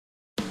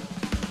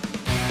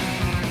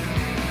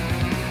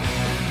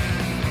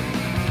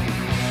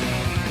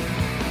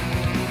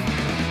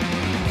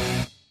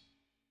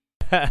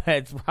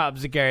It's Rob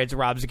Zagari. It's a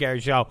Rob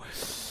Zagari show.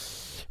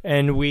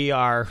 And we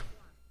are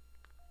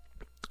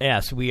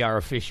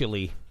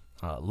officially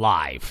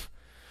live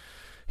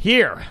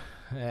here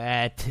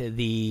at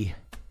the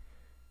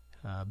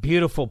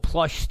beautiful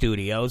Plush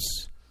Studios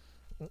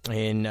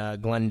in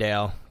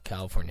Glendale,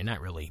 California.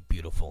 Not really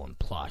beautiful and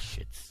plush.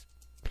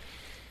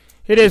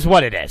 It is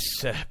what it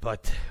is.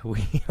 But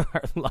we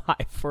are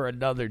live for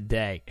another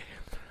day.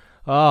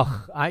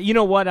 Oh, you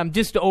know what? I'm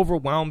just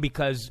overwhelmed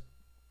because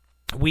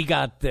we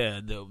got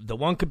the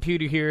one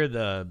computer here,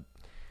 the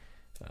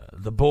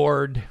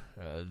board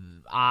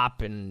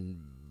op,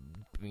 and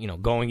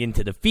going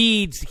into the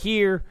feeds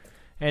here,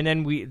 and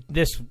then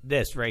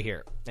this right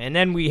here, and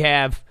then we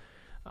have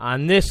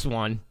on this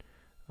one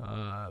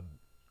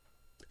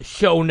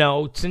show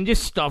notes and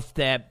just stuff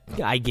that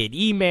I get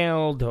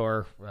emailed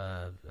or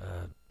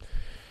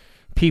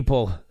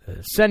people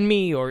send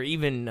me, or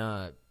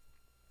even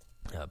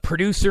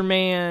producer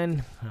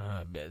man,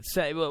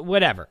 say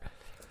whatever.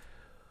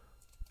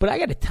 But I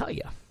got to tell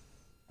you,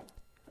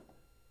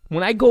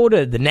 when I go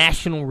to the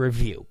National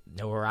Review,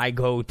 or I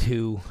go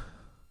to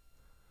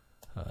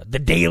the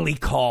Daily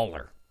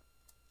Caller,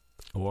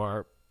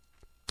 or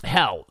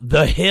hell,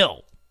 The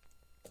Hill,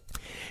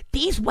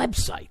 these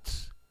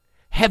websites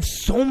have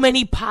so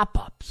many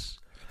pop-ups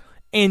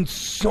and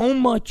so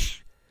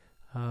much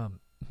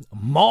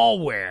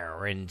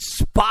malware and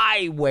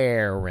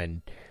spyware,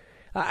 and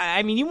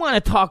I mean, you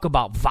want to talk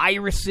about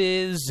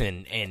viruses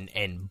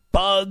and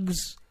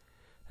bugs.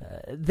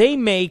 They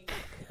make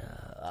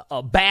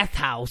a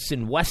bathhouse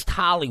in West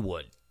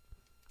Hollywood,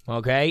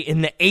 okay,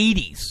 in the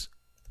 80s.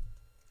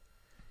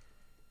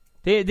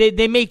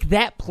 They make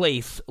that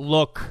place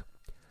look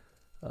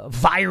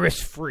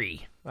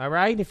virus-free, all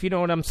right, if you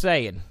know what I'm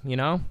saying,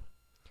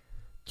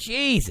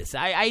 Jesus,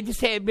 I just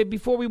had,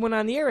 before we went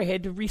on the air, I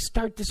had to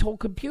restart this whole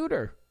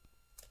computer.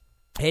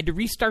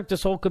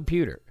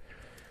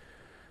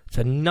 It's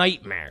a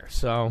nightmare.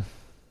 So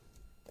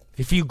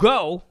if you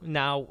go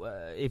now,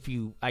 if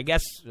you, I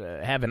guess,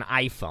 have an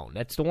iPhone,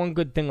 that's the one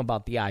good thing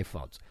about the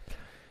iPhones.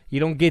 You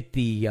don't get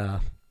the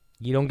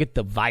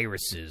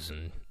viruses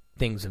and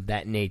things of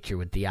that nature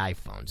with the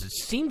iPhones. It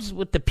seems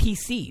with the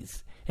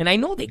PCs, and I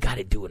know they got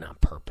to do it on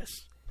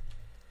purpose.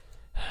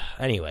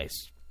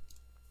 Anyways,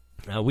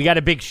 we got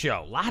a big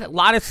show. A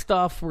lot of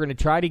stuff. We're going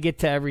to try to get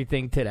to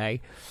everything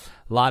today.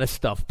 A lot of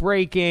stuff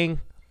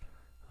breaking.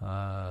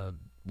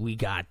 We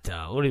got,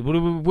 what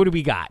do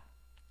we got?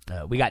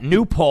 We got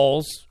new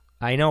polls.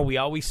 I know we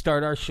always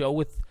start our show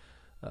with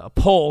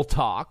poll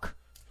talk.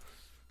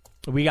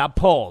 We got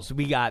polls.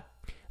 We got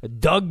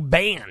Doug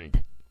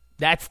Band.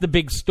 That's the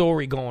big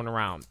story going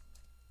around.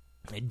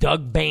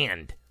 Doug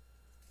Band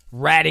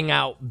ratting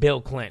out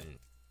Bill Clinton.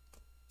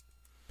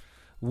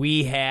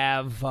 We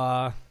have,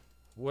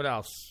 what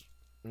else?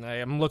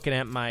 I'm looking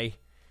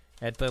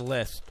at the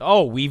list.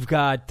 Oh, we've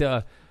got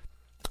Asawin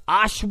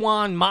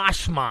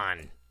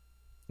Suebsaeng.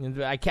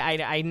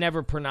 I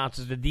never pronounce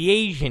it. The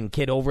Asian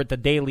kid over at the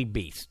Daily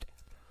Beast,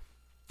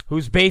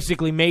 who's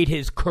basically made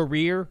his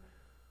career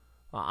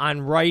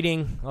on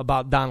writing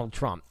about Donald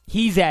Trump.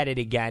 He's at it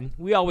again.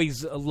 We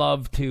always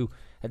love to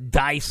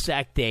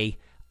dissect a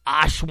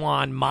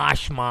Asawin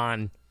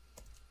Suebsaeng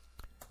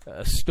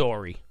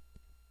story.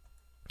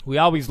 We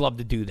always love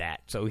to do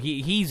that. So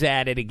he's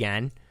at it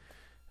again.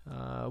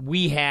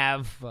 We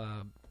have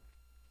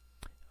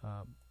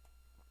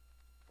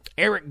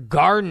Eric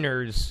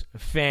Gardner's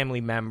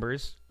family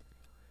members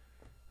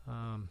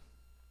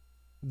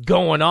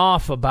going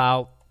off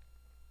about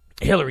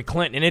Hillary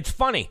Clinton. And it's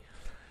funny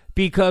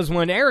because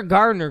when Eric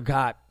Gardner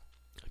got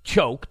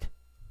choked,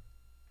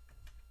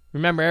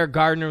 remember Eric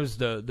Gardner was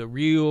the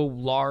real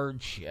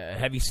large,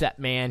 heavy-set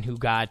man who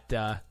got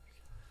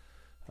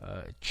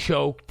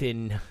choked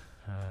in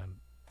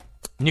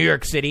New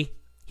York City.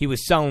 He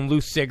was selling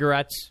loose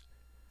cigarettes.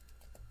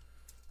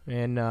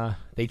 And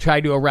they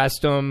tried to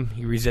arrest him.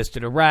 He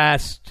resisted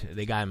arrest.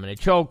 They got him in a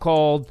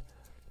chokehold.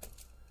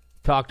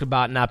 Talked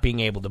about not being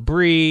able to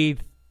breathe.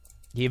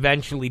 He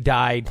eventually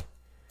died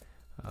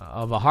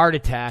of a heart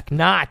attack,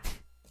 not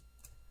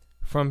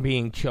from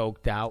being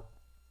choked out.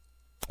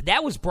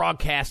 That was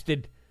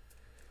broadcasted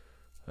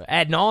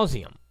ad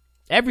nauseum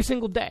every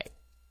single day.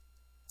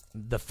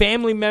 The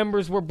family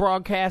members were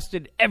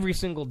broadcasted every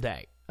single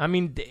day. I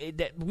mean,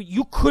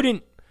 you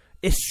couldn't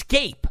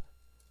escape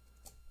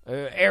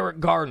Eric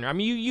Gardner. I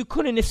mean, you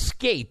couldn't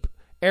escape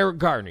Eric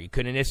Gardner. You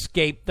couldn't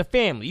escape the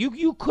family.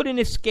 You couldn't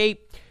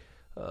escape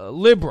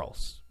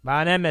liberals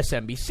on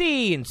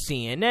MSNBC and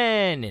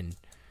CNN and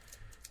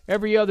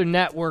every other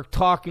network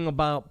talking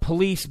about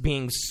police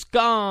being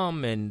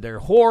scum and they're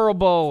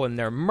horrible and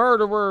they're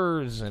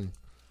murderers, and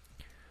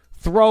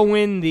throw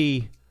in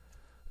the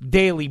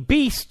Daily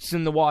Beasts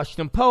and the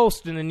Washington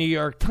Post and the New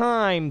York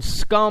Times.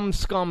 Scum,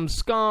 scum,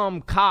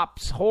 scum.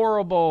 Cops,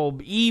 horrible,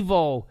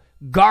 evil,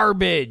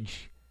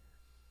 garbage,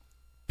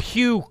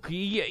 puke,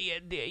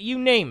 you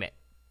name it.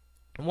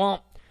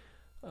 Well,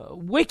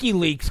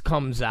 WikiLeaks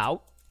comes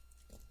out.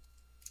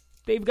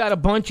 They've got a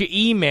bunch of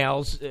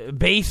emails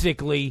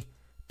basically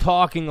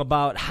talking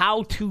about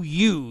how to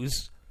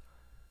use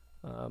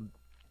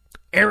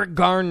Eric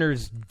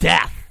Garner's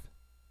death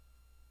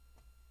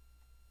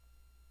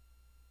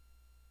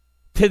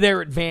to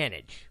their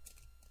advantage.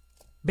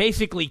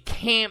 Basically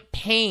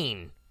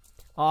campaign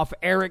off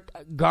Eric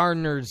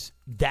Garner's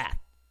death.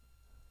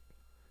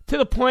 To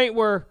the point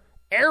where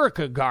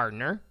Erica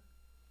Gardner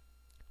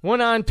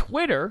went on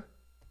Twitter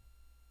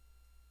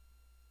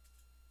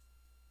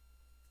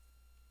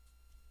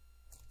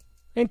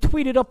and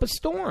tweeted up a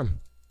storm.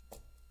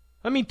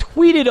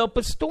 Tweeted up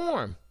a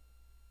storm.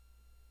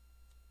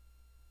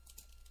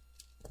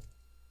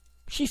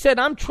 She said,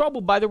 I'm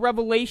troubled by the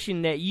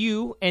revelation that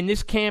you and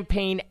this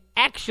campaign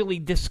actually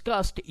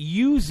discussed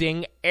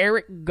using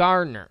Eric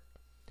Garner.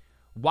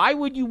 Why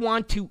would you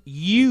want to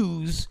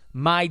use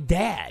my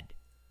dad?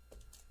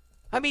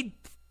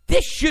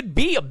 This should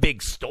be a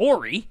big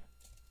story,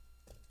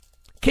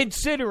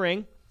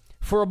 considering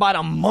for about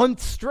a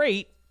month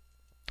straight,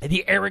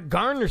 the Eric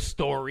Garner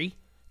story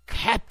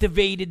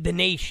captivated the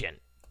nation.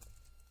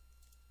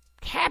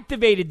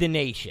 Captivated the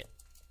nation.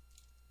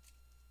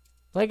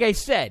 Like I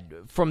said,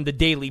 from the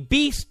Daily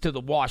Beast to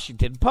the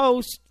Washington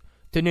Post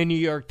to the New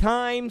York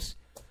Times,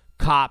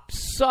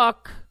 cops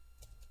suck.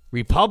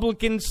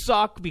 Republicans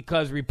suck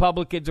because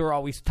Republicans are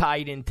always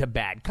tied into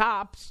bad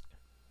cops.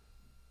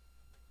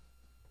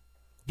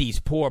 These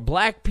poor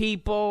black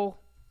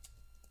people,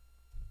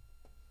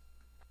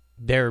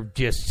 they're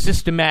just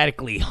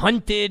systematically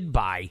hunted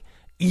by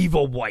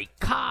evil white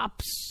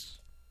cops.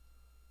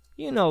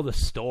 You know the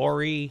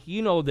story.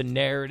 You know the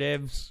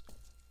narratives.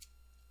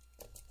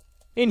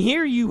 And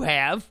here you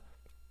have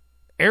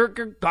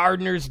Erica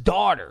Gardner's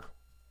daughter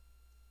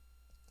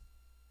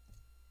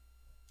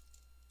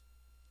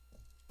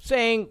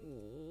saying,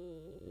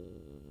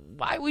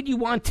 why would you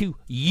want to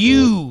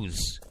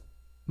use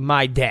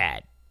my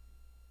dad?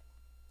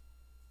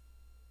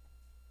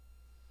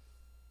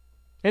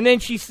 And then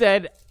she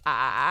said,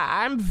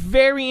 I'm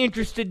very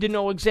interested to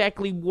know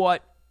exactly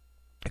what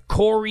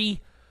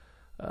Corey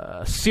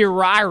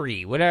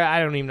Ciorciari, whatever, I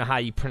don't even know how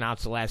you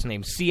pronounce the last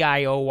name,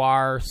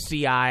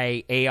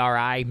 Ciorciari,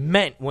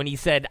 meant when he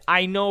said,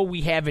 I know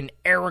we have an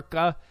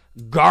Erica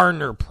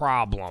Garner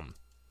problem.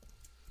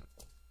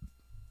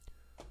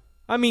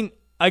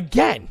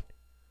 Again,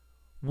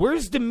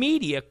 where's the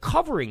media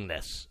covering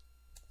this?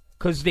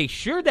 Because they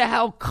sure the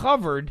hell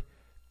covered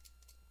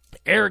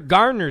Eric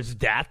Garner's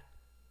death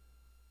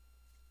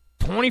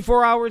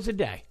 24 hours a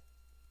day.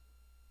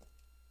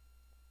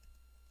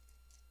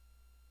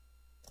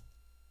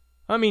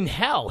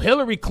 Hell,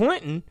 Hillary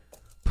Clinton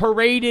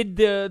paraded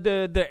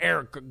the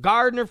Eric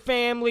Gardner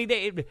family,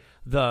 the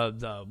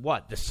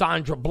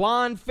Sandra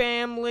Bland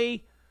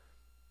family.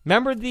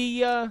 Remember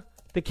the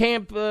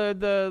camp,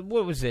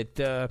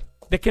 the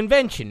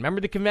convention?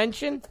 Remember the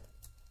convention?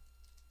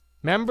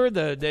 Remember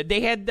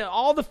they had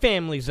all the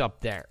families up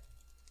there.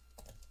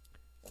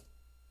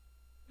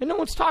 And no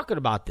one's talking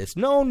about this.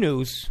 No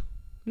news.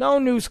 No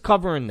news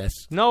covering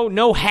this.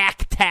 No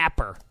hack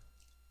tapper.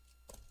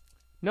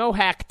 No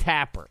hack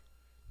tapper.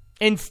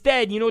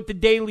 Instead, you know what the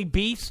Daily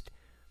Beast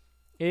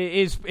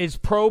is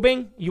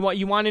probing? You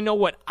want to know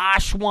what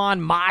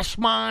Ashwan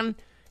Mashman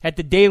at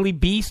the Daily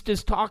Beast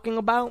is talking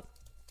about?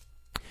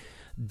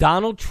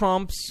 Donald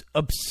Trump's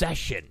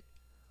obsession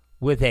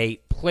with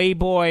a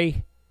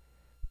Playboy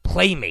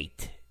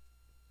playmate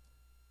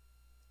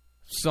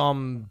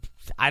some,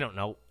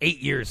 8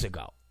 years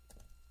ago.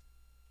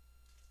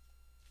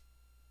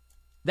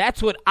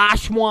 That's what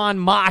Ashwan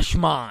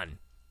Mashman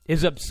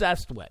is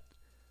obsessed with.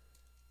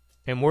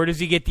 And where does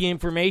he get the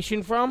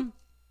information from?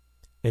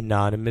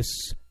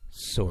 Anonymous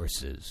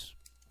sources.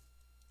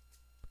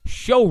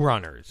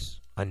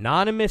 Showrunners.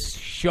 Anonymous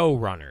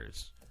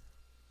showrunners.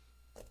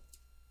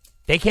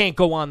 They can't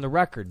go on the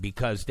record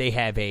because they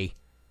have a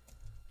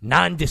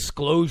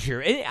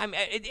non-disclosure.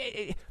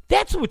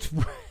 That's what's...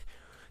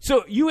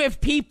 So you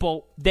have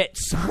people that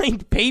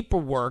signed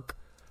paperwork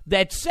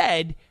that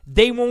said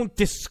they won't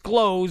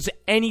disclose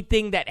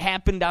anything that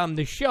happened on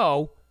the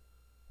show,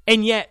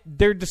 and yet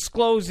they're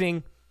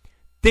disclosing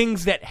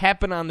things that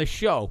happen on the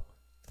show.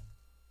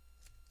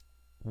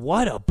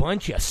 What a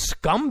bunch of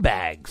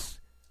scumbags.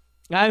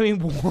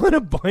 What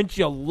a bunch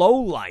of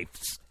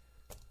lowlifes.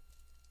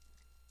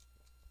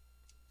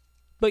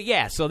 But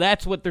yeah, so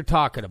that's what they're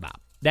talking about.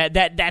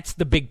 That's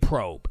the big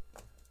probe.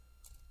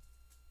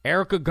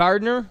 Erica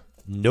Gardner?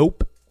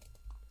 Nope.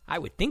 I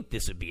would think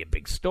this would be a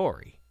big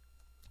story.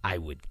 I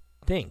would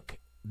think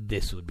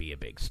this would be a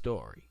big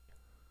story.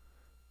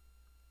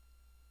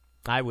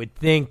 I would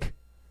think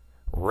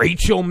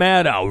Rachel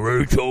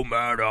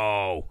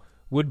Maddow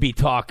would be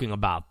talking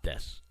about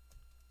this.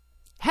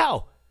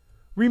 Hell,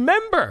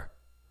 remember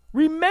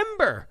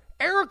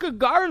Erica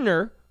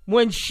Gardner,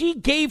 when she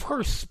gave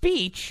her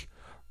speech,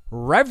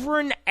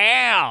 Reverend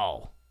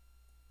Al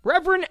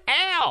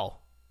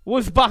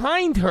was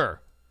behind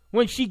her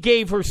when she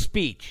gave her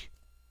speech.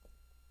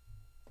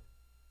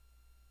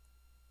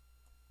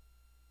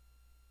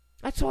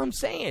 That's what I'm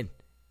saying.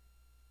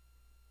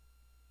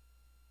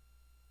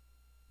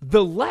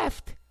 The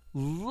left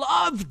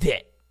loved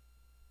it.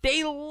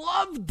 They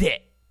loved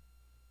it.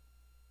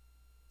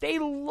 They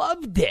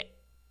loved it.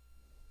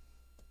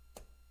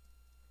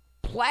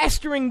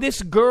 plastering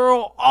this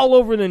girl all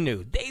over the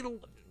news.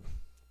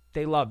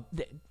 They love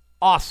it.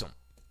 Awesome.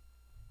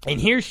 And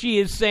here she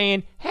is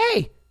saying,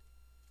 hey,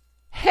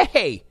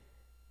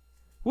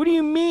 what do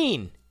you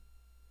mean?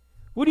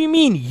 What do you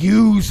mean,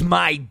 use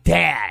my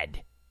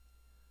dad?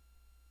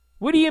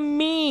 What do you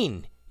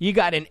mean you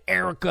got an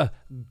Erica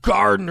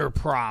Gardner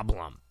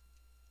problem?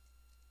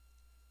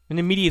 And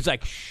the media's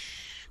like,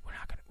 shh, we're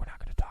not gonna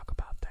talk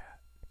about that.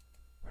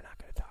 We're not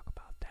gonna talk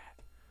about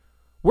that.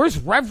 Where's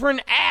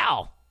Reverend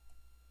Al?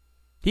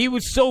 He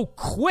was so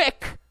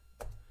quick.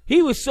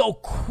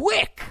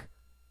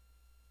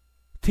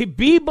 To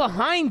be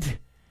behind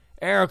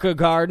Erica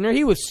Gardner.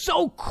 He was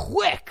so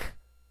quick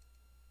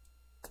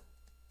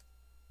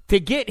to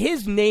get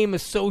his name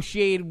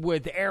associated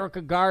with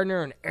Erica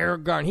Gardner and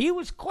Eric Gardner. He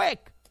was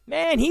quick.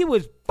 Man, he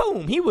was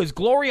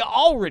Gloria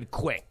Allred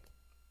quick.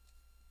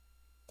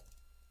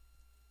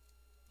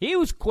 He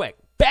was quick.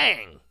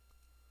 Bang.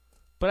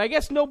 But I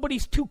guess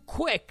nobody's too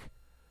quick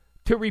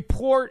to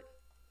report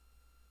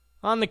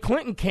on the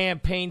Clinton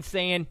campaign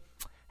saying,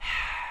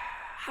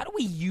 how do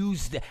we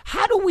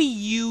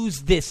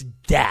use this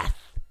death?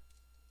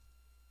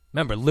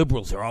 Remember,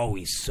 liberals are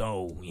always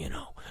so,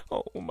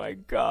 oh my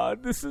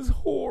God, this is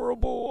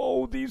horrible.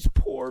 Oh, these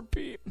poor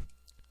people.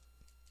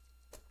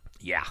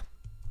 Yeah.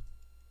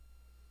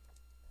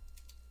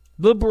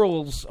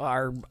 Liberals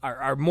are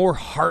more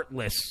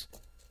heartless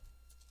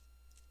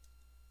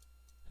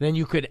than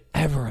you could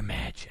ever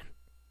imagine.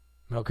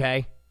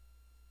 Okay?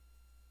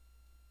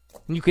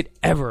 Than you could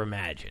ever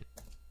imagine.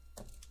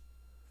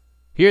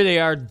 Here they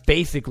are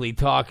basically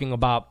talking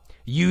about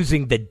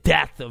using the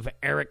death of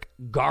Eric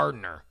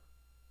Gardner.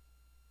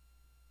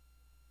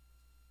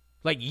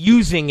 Like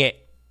using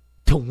it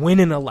to win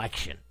an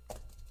election.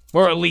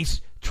 Or at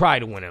least try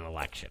to win an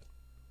election.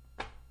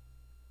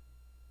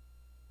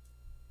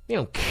 They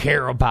don't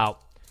care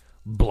about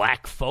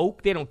black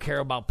folk. They don't care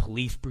about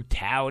police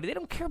brutality. They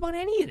don't care about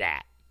any of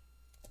that.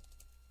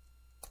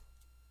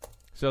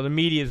 So the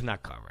media is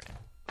not covering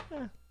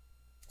it.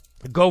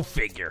 Go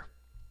figure.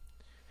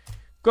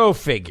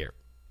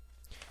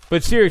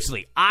 But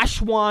seriously,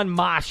 Asawin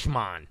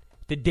Suebsaeng,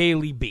 the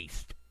Daily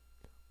Beast.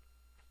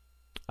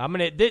 I'm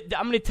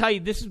gonna tell you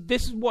this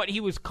is what he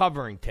was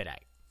covering today.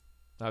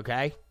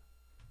 Okay?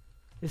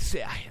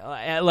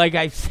 Like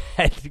I've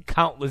said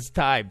countless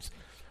times.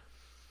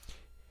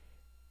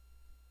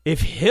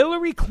 If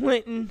Hillary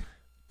Clinton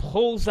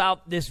pulls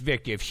out this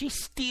victory, if she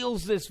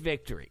steals this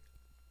victory,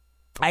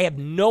 I have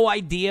no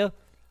idea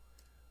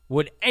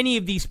what any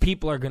of these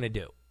people are going to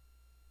do.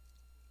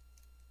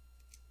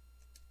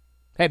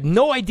 I have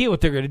no idea what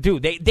they're going to do.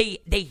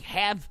 They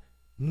have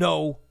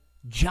no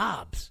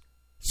jobs.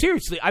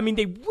 Seriously, I mean,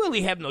 they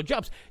really have no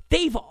jobs.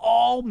 They've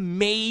all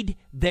made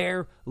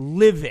their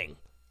living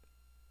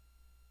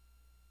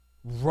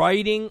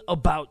writing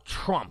about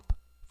Trump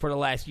for the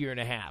last year and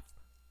a half.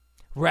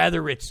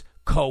 Rather it's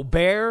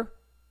Colbert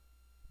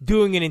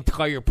doing an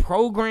entire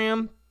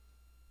program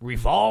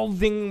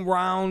revolving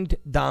around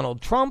Donald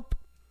Trump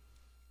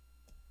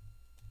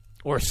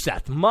or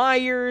Seth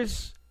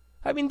Meyers.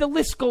 I mean, the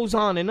list goes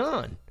on and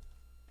on.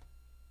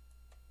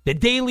 The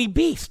Daily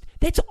Beast,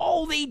 that's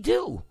all they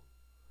do.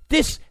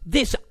 This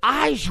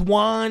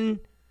Asawin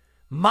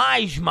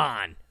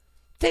Suebsaeng.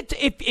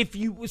 If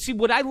you see,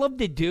 what I love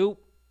to do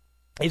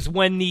is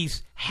when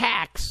these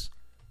hacks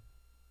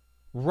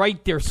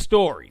write their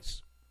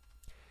stories.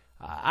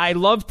 I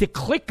love to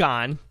click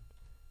on,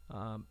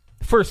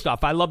 first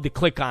off, I love to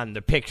click on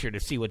the picture to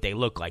see what they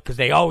look like, because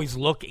they always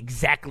look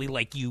exactly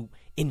like you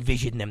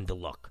envision them to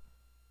look.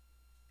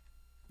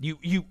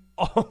 You're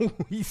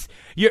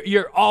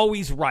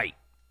always right.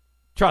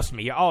 Trust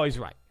me, you're always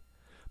right.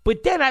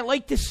 But then I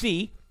like to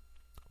see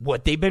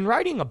what they've been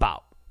writing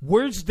about.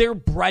 Where's their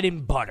bread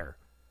and butter?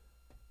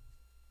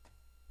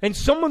 And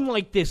someone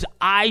like this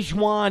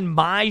Asawin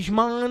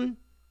Suebsaeng,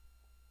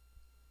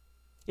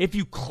 if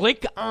you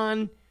click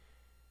on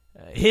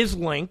his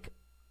link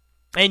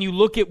and you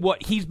look at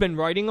what he's been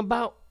writing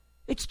about,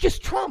 it's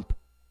just Trump.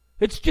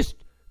 It's just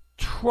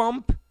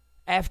Trump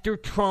after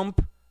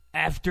Trump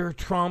after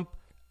Trump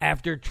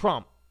after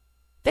Trump.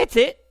 That's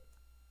it.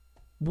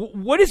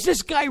 What does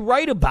this guy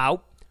write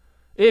about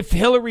if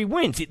Hillary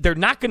wins? They're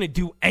not going to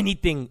do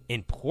anything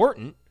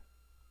important.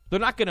 They're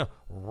not going to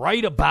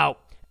write about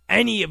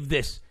any of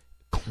this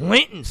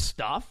Clinton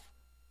stuff.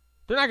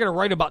 They're not going to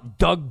write about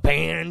Doug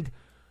Band.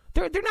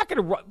 They're not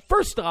going to.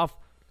 First off,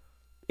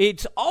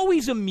 it's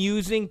always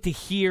amusing to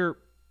hear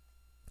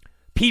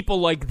people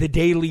like the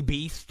Daily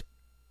Beast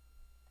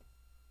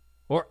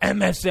or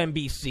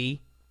MSNBC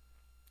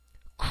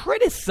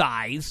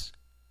criticize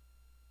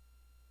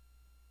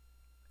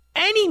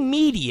any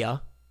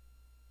media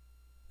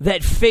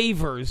that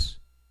favors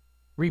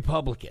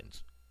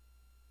Republicans.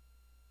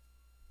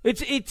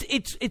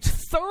 It's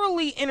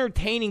thoroughly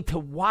entertaining to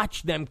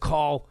watch them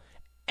call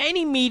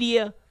any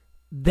media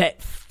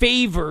that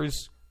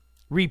favors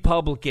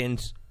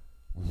Republicans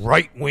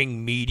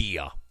right-wing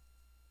media.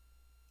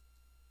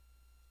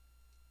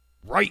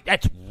 Right,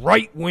 that's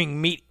right-wing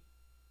media.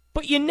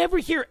 But you never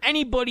hear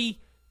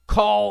anybody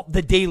call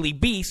the Daily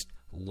Beast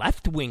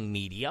left-wing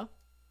media.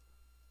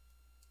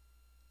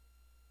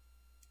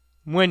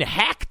 When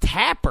Hack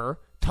Tapper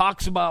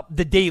talks about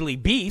the Daily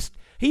Beast,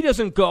 he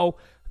doesn't go,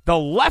 the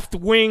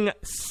left-wing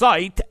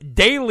site,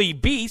 Daily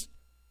Beast,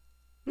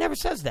 never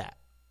says that.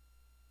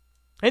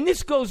 And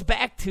this goes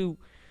back to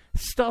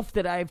stuff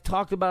that I've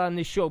talked about on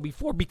this show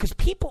before, because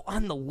people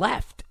on the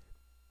left,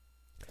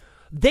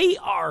 they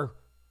are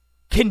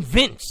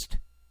convinced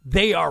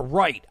they are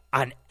right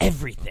on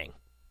everything.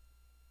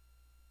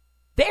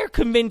 They're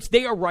convinced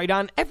they are right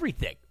on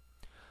everything.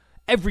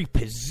 Every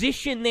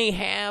position they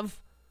have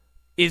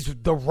is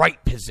the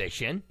right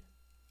position.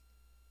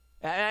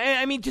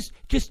 I mean,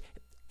 just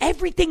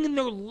everything in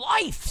their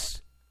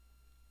lives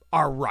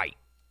are right.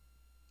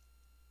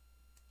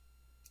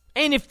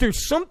 And if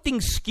there's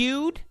something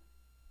skewed,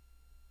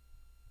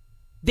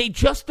 they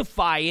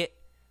justify it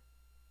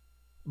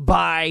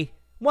by,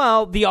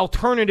 well, the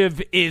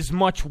alternative is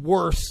much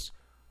worse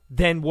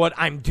than what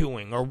I'm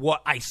doing or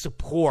what I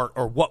support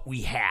or what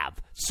we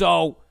have.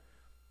 So,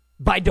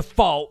 by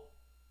default,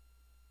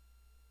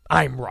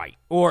 I'm right,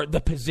 or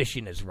the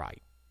position is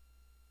right.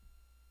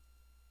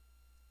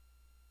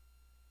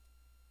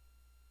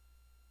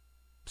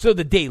 So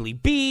the Daily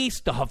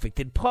Beast, the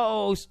Huffington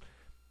Post,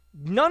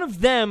 none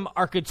of them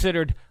are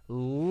considered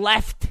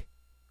left-wing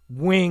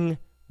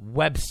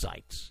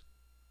websites.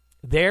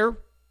 They're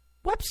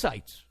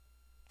websites.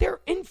 They're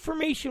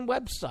information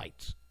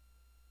websites.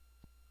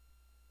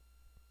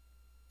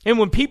 And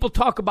when people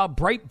talk about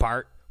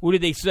Breitbart, what do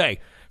they say?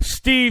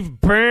 Steve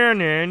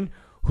Bannon,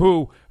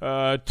 who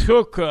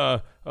took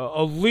a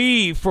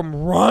leave from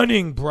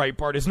running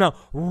Breitbart, is now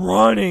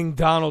running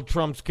Donald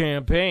Trump's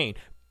campaign.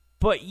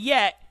 But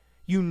yet,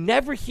 you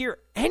never hear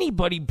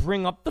anybody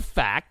bring up the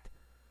fact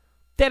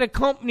that a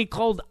company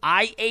called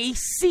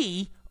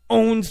IAC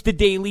owns the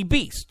Daily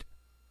Beast.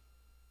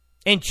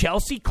 And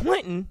Chelsea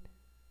Clinton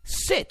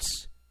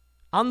sits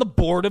on the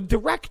board of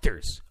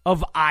directors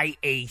of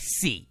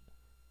IAC.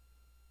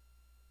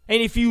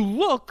 And if you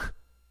look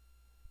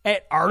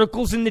at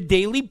articles in the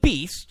Daily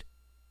Beast,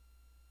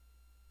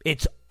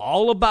 it's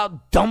all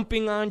about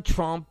dumping on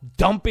Trump,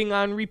 dumping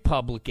on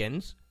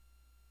Republicans,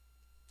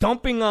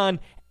 dumping on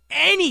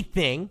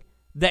anything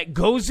that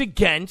goes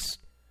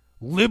against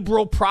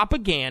liberal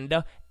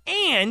propaganda,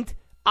 and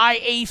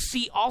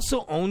IAC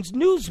also owns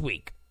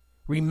Newsweek.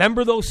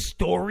 Remember those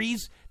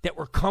stories that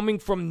were coming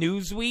from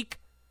Newsweek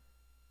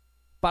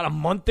about a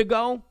month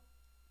ago?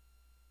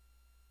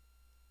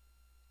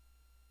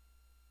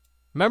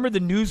 Remember the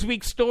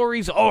Newsweek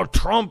stories? Oh,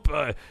 Trump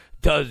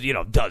does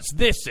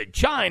this in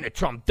China.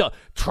 Trump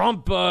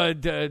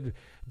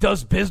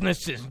does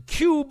business in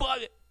Cuba.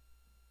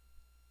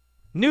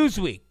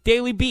 Newsweek,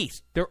 Daily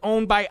Beast, they're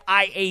owned by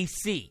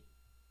IAC.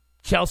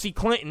 Chelsea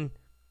Clinton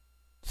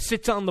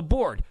sits on the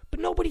board, but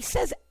nobody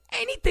says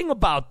anything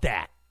about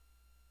that.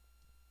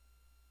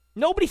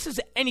 Nobody says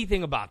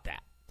anything about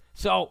that.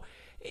 So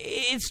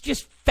it's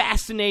just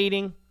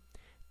fascinating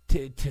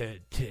to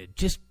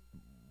just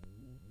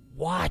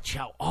watch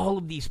how all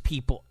of these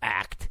people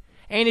act.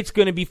 And it's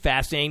going to be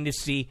fascinating to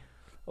see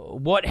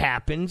what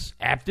happens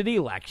after the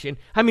election.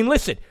 I mean,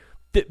 listen,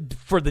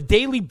 for the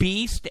Daily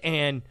Beast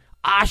and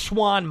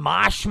Asawin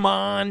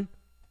Suebsaeng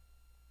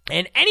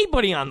and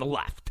anybody on the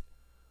left,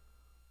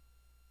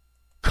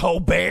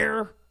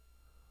 Colbert,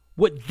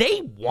 what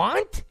they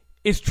want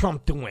is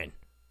Trump to win.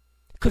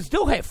 Because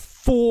they'll have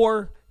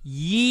 4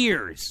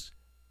 years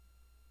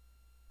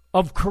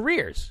of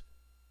careers.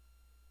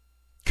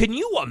 Can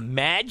you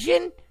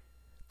imagine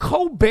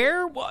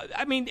Colbert?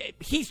 I mean,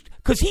 he's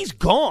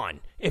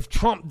gone if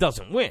Trump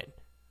doesn't win.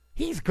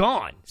 He's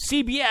gone.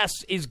 CBS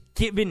is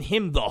giving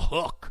him the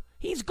hook.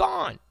 He's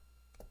gone.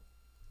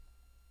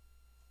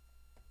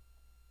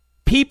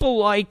 People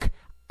like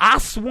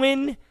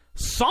Asawin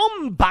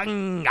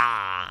Suebsaeng.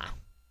 I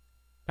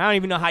don't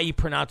even know how you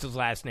pronounce his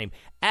last name.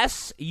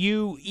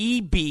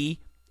 Suebsaeng.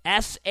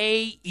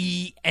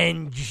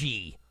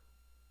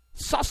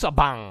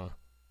 Suebsaeng.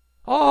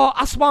 Oh,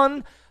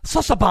 Asawin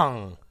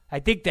Suebsaeng. I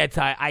think that's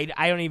how, I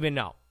don't even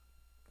know.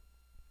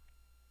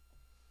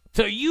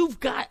 So you've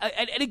got,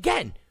 and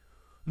again,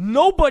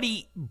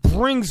 nobody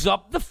brings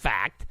up the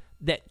fact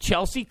that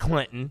Chelsea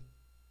Clinton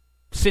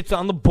sits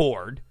on the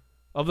board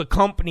of the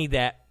company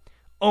that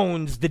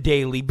owns the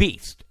Daily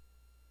Beast.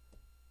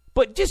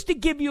 But just to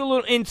give you a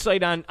little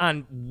insight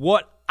on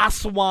what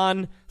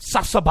Asawin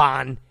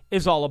Suebsaeng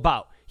is all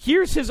about,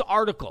 here's his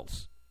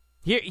articles.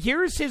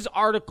 Here's his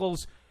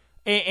articles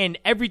and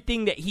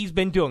everything that he's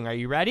been doing. Are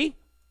you ready?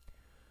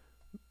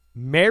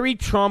 Mary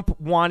Trump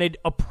wanted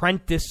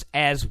apprentice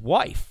as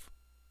wife.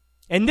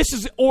 And this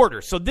is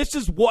order. So this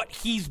is what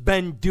he's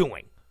been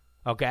doing.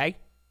 Okay?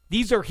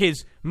 These are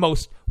his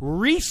most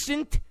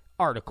recent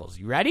articles.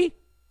 You ready?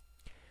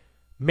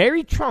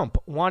 Mary Trump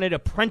wanted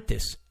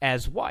apprentice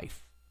as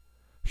wife.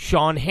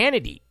 Sean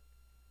Hannity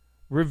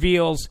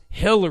reveals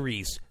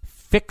Hillary's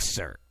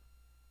fixer.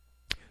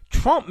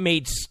 Trump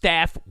made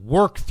staff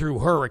work through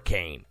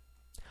hurricane.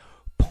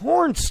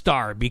 Porn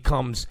star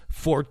becomes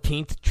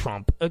 14th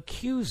Trump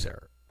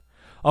accuser.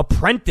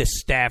 Apprentice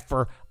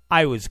staffer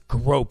I was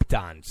groped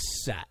on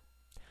set.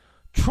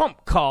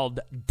 Trump called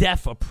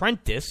Deaf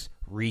Apprentice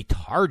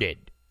retarded.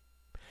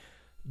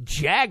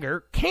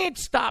 Jagger can't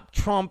stop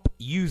Trump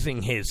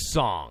using his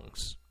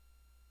songs.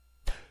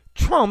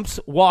 Trump's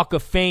Walk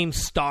of Fame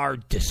star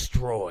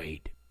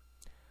destroyed.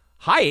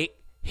 Hayek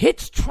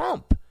hits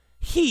Trump.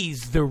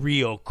 He's the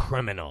real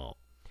criminal.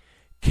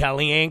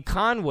 Kellyanne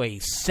Conway,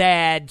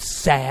 sad,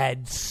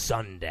 sad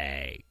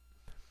Sunday.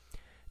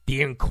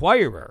 The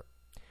Inquirer.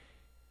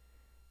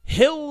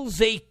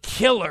 Hill's a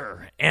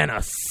killer and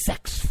a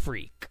sex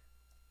freak.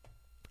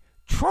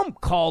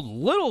 Trump called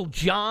Little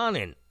John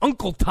and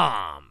Uncle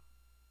Tom.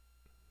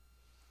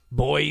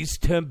 Boys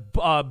to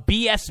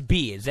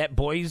BSB. Is that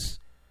boys?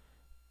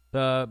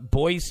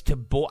 Boys to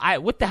boy.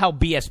 What the hell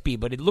BSB?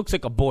 But it looks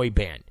like a boy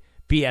band.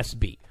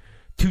 BSB.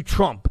 To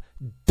Trump,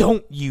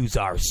 don't use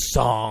our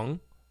song.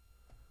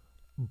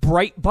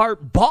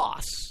 Breitbart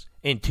boss.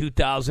 In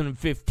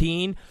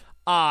 2015,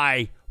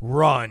 I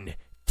run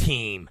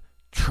Team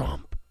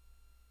Trump.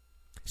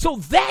 So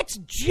that's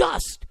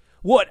just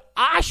what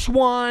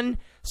Asawin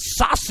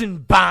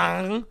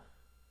Suebsaeng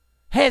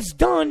has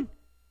done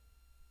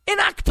in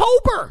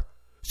October.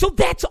 So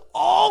that's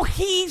all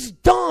he's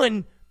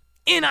done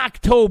in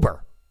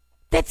October.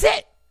 That's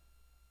it.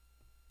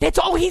 That's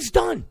all he's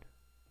done.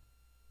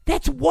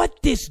 That's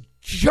what this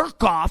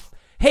jerk-off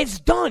has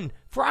done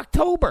for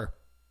October.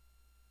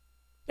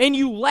 And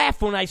you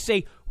laugh when I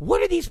say,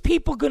 what are these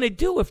people going to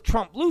do if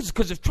Trump loses?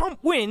 Because if Trump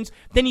wins,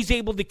 then he's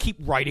able to keep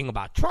writing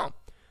about Trump.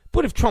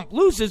 But if Trump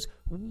loses,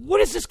 what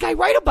does this guy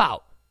write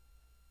about?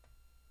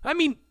 I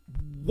mean,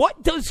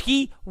 what does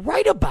he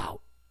write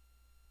about?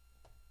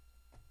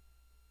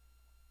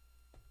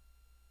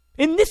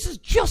 And this is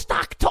just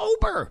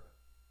October.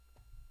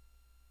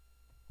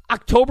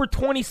 October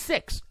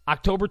 26th,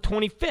 October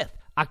 25th,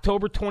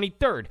 October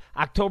 23rd,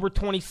 October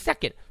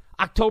 22nd,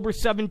 October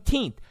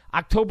 17th,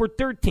 October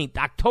 13th,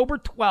 October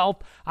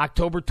 12th,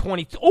 October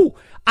 20th. Oh,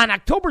 on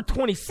October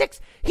 26th,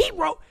 he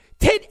wrote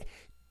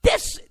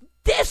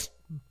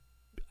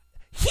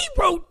he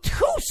wrote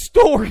 2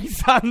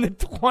 stories on the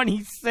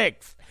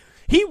 26th.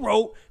 He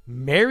wrote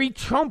Mary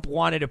Trump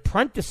wanted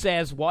apprentice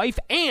as wife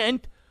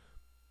and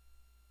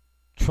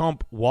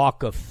Trump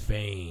Walk of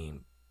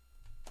Fame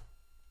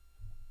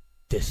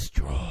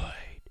destroyed.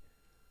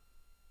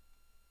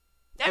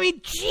 I mean,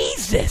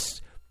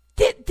 Jesus.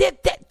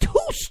 That 2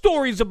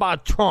 stories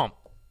about Trump.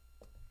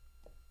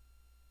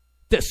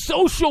 The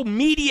social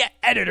media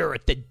editor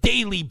at the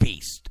Daily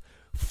Beast,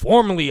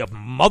 formerly of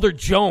Mother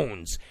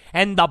Jones,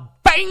 and the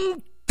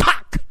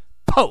Bangkok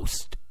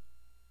Post.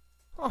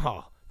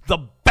 Oh,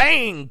 the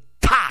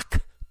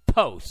Bangkok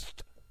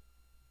Post.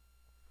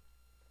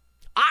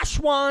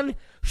 Asawin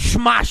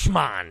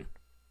Suebsaeng.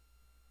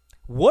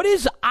 What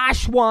is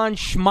Asawin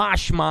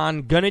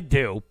Suebsaeng going to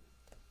do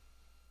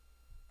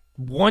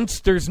once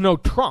there's no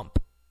Trump?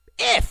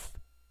 If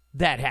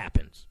that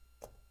happens.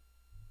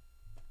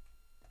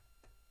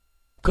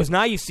 Because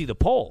now you see the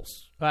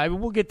polls.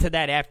 We'll get to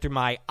that after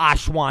my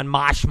Asawin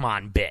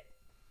Mashman bit.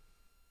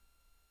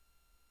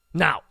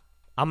 Now,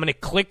 I'm going to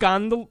click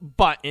on the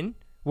button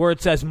where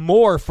it says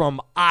more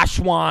from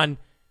Asawin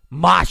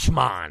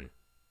Mashman.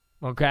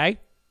 Okay?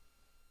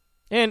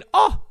 And,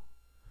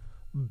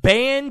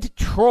 banned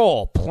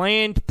troll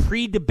planned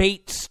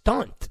pre-debate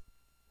stunt.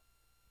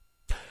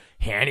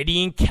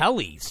 Hannity and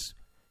Kelly's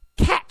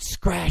Cat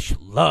Scratch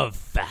Love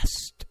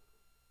Fest.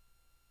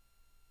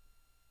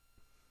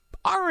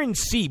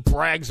 RNC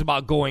brags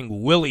about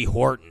going Willie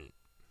Horton.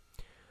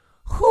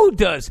 Who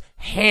does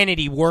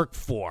Hannity work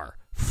for?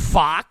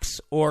 Fox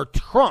or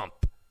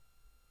Trump?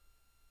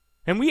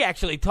 And we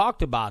actually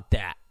talked about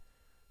that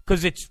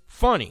because it's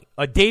funny.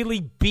 A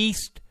Daily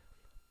Beast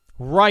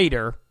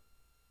writer,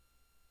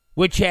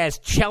 which has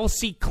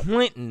Chelsea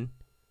Clinton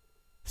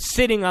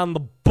sitting on the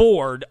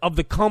board of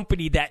the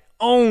company that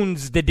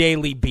owns the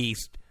Daily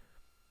Beast,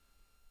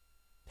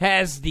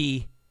 has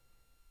the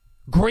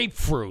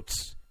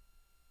grapefruits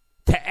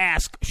to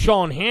ask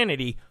Sean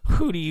Hannity,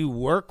 who do you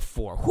work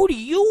for? Who do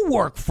you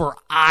work for,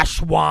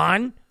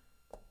 Asawin?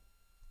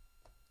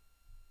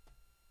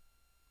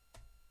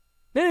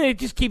 Then they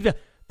just keep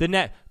the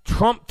net.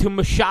 Trump to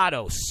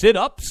Machado, sit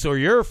ups or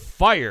you're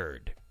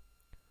fired.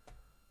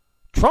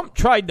 Trump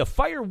tried to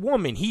fire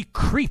woman he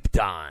creeped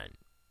on.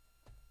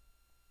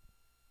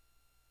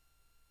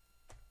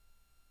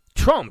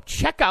 Trump,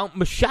 check out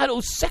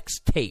Machado's sex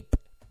tape.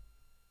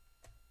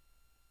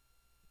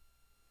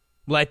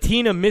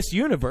 Latina Miss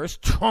Universe,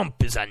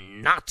 Trump is a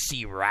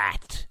Nazi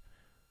rat.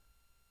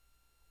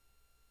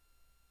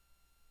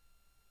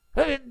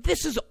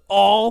 This is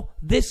all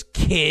this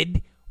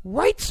kid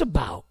writes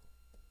about.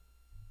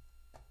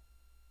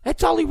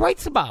 That's all he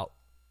writes about.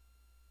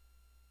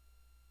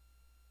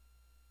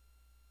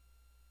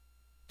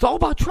 It's all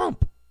about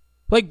Trump.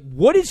 Like,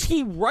 what does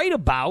he write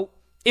about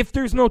if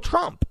there's no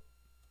Trump?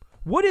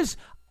 What does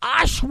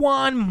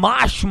Asawin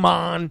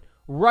Mashman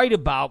write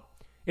about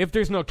if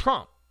there's no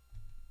Trump?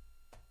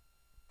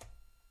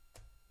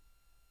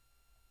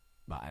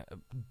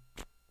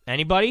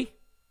 Anybody?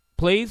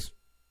 Please?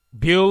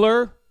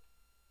 Bueller?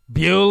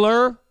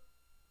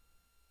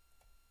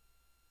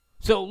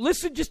 So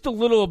listen just a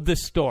little of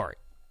this story.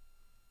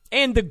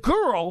 And the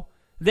girl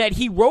that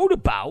he wrote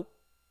about,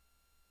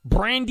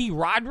 Brandy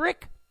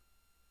Roderick,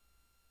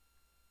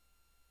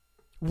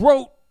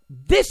 wrote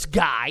this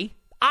guy,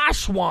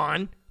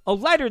 Asawin, a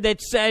letter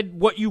that said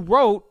what you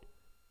wrote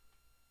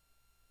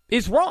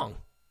is wrong.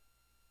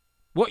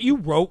 What you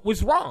wrote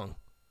was wrong.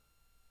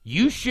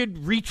 You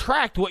should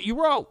retract what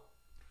you wrote.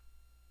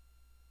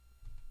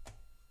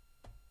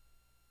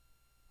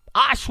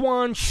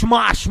 Asawin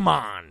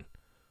Suebsaeng,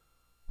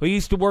 who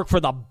used to work for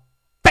the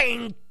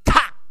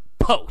Bangkok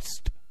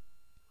Post.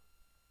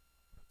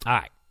 All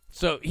right,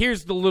 so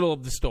here's the little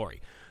of the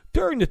story.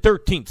 During the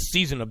 13th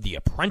season of The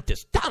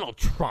Apprentice, Donald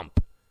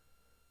Trump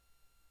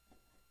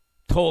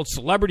told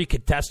celebrity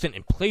contestant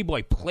and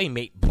Playboy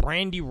playmate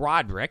Brandy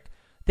Roderick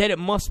that it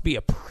must be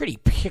a pretty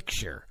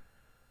picture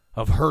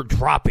of her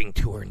dropping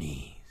to her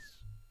knees.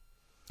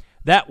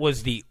 That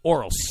was the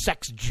oral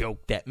sex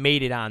joke that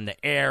made it on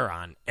the air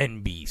on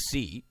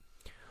NBC.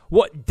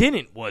 What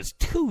didn't was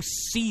 2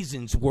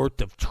 seasons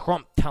worth of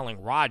Trump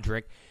telling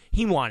Roderick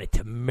he wanted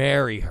to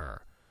marry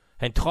her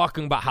and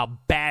talking about how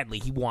badly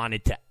he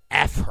wanted to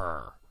F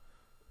her.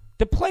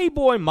 The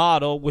Playboy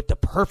model with the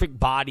perfect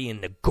body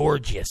and the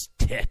gorgeous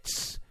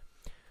tits.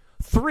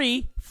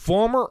 3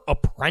 former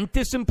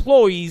Apprentice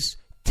employees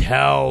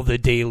tell the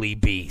Daily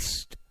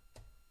Beast.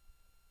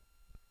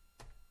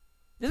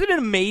 Isn't it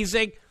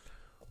amazing?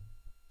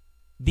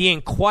 The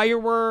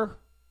Inquirer,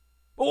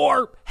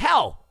 or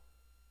hell,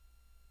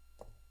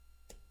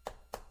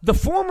 the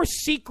former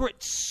Secret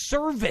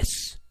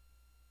Service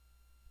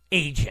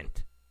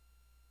agent.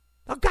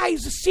 A guy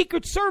who's a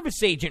Secret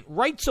Service agent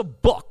writes a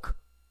book.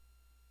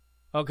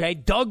 Okay,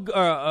 Gary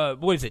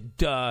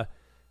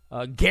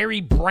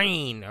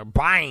Brain or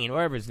Bryan,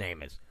 whatever his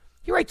name is.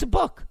 He writes a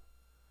book.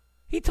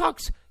 He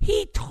talks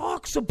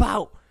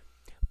about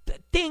the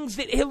things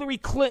that Hillary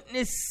Clinton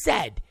has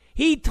said.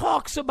 He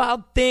talks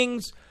about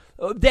things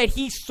that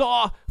he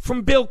saw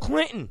from Bill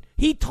Clinton.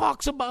 He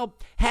talks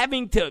about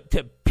having to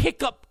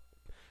pick up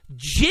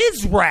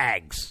jizz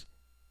rags.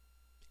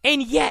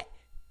 And yet,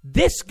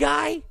 this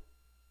guy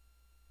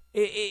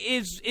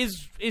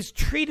is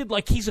treated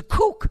like he's a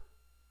kook.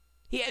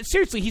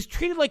 Seriously, he's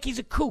treated like he's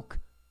a kook.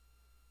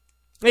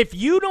 If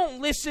you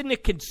don't listen to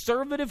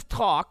conservative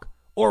talk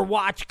or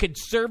watch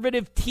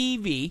conservative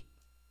TV,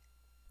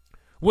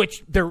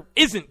 which there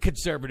isn't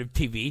conservative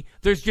TV,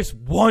 there's just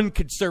one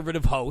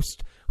conservative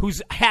host who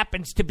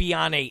happens to be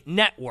on a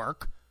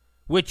network,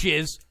 which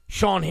is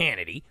Sean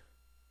Hannity,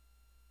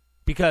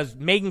 because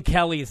Megyn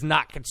Kelly is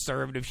not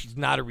conservative. She's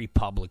not a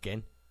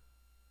Republican.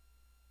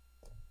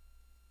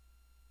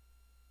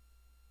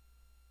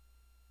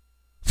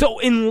 So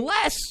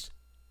unless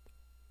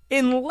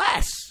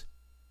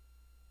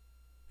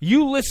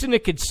you listen to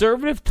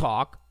conservative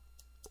talk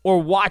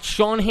or watch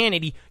Sean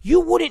Hannity,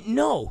 you wouldn't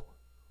know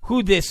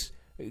who this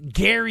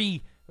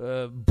Gary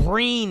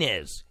Brain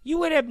is. You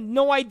would have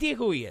no idea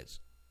who he is.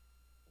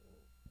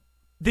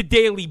 The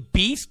Daily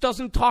Beast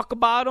doesn't talk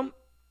about him.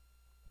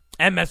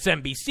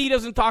 MSNBC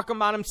doesn't talk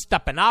about him.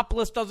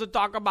 Stephanopoulos doesn't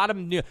talk about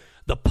him.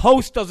 The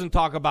Post doesn't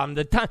talk about him.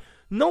 The Time,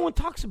 no one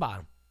talks about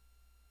him.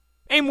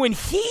 And when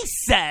he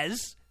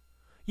says,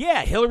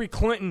 yeah, Hillary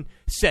Clinton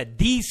said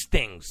these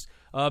things,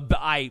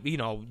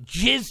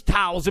 jizz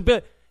towels,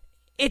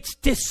 it's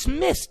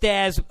dismissed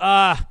as,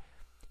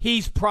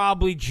 he's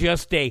probably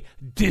just a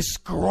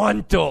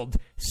disgruntled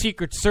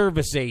Secret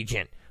Service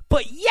agent.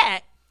 But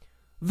yet,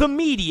 the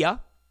media,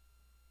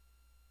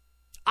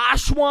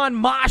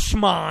 Asawin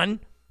Suebsaeng,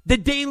 the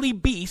Daily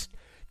Beast,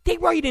 they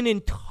write an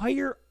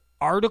entire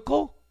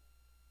article.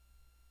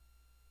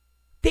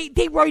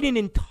 They write an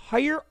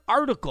entire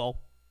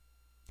article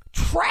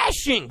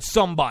trashing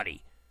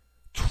somebody,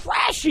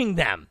 trashing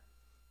them.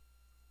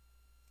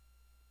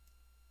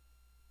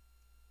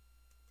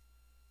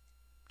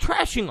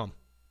 Trashing them,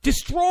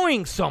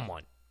 destroying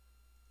someone.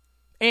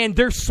 And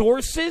their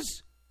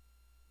sources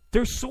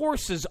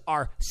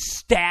are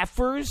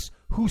staffers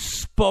who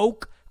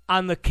spoke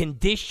on the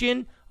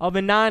condition of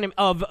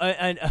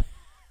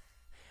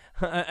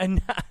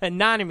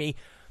anonymity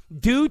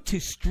due to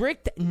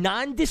strict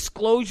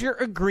non-disclosure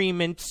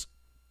agreements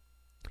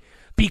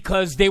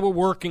because they were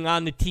working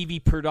on the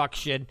TV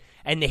production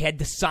and they had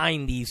to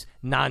sign these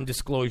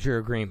non-disclosure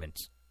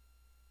agreements.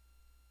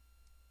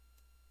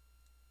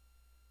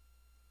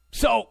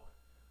 So,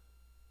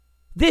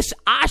 this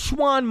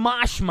Asawin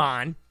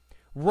Suebsaeng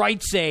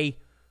writes a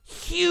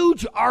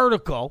huge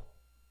article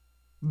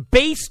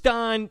based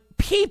on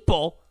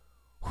people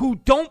who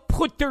don't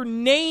put their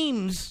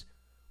names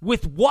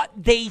with what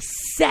they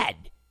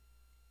said.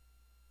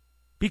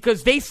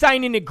 Because they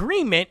sign an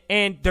agreement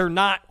and they're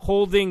not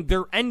holding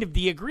their end of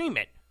the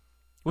agreement,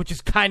 which is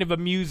kind of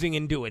amusing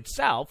into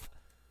itself.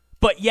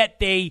 But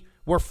yet they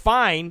were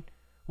fine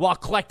while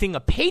collecting a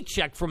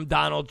paycheck from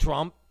Donald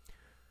Trump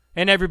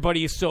and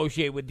everybody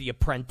associated with The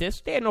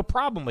Apprentice. They had no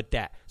problem with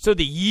that. So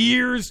the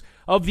years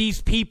of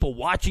these people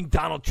watching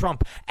Donald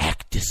Trump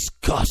act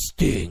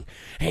disgusting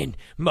and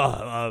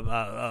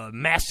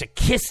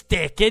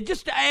masochistic and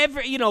just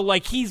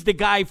like he's the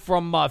guy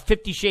from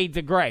 50 Shades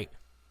of Grey.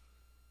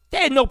 They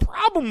had no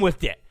problem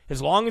with it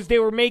as long as they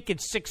were making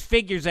six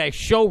figures as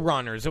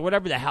showrunners or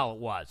whatever the hell it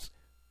was.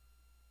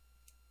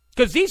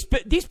 Because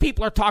these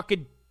people are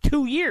talking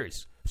 2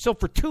 years. So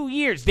for 2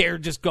 years, they're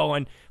just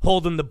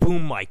holding the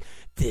boom mic.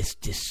 This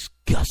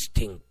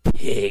disgusting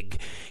pig.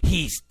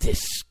 He's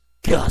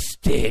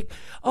disgusting.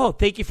 Oh,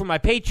 thank you for my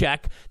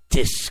paycheck.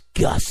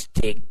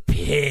 Disgusting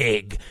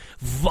pig.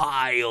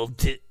 Vile.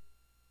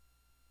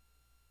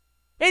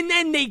 And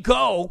then they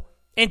go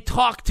and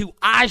talk to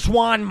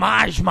Asawin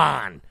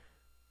Suebsaeng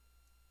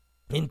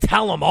and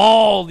tell him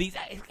all these.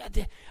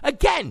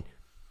 Again,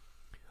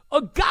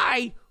 a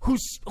guy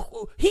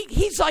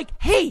he's like,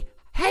 hey,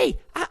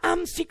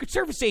 I'm a Secret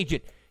Service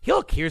agent.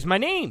 Look, here's my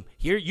name.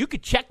 Here, you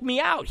could check me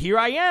out. Here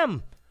I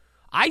am.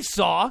 I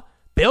saw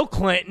Bill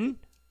Clinton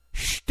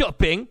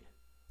stooping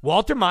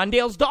Walter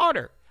Mondale's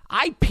daughter.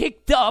 I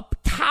picked up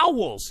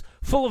towels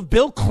full of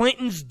Bill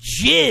Clinton's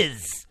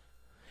jizz.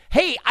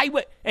 Hey, I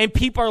went, and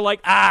people are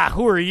like,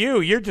 who are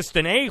you? You're just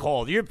an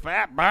a-hole. You're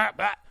fat, blah,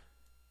 blah.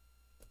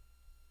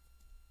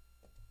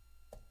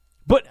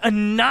 But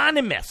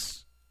anonymous.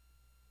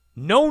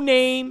 No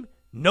name,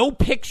 no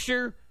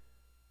picture,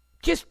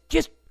 just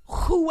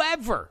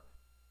whoever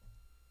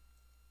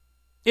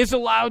is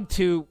allowed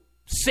to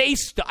say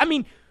stuff. I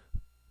mean,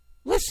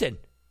 listen,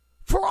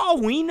 for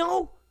all we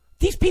know,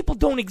 these people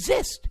don't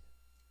exist.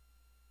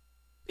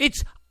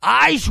 It's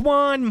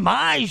Asawin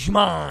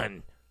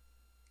Suebsaeng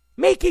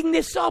making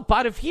this up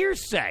out of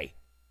hearsay.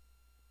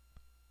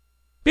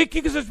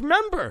 Because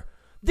remember,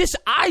 this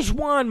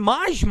Asawin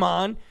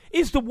Suebsaeng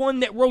is the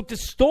one that wrote the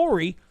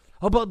story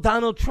about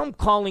Donald Trump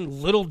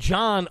calling Little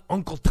John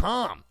Uncle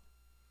Tom.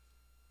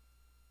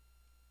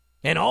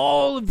 And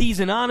all of these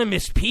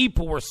anonymous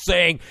people were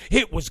saying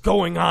it was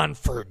going on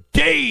for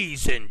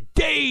days and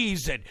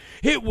days, and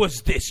it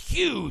was this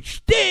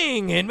huge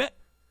thing. And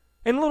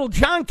Little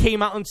John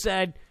came out and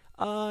said,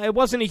 it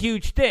wasn't a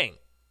huge thing.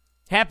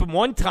 Happened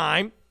one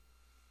time.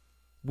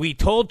 We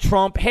told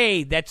Trump,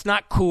 hey, that's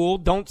not cool.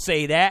 Don't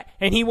say that.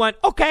 And he went,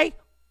 okay.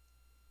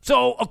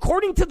 So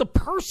according to the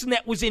person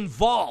that was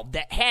involved,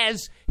 that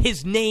has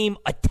his name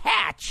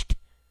attached,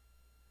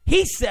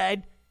 he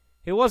said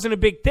it wasn't a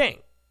big thing.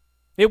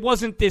 It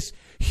wasn't this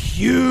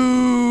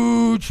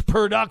huge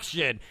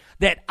production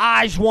that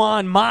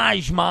Asawin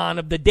Suebsaeng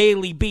of the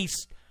Daily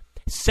Beast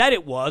said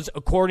it was,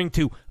 according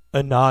to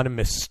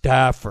anonymous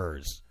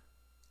staffers.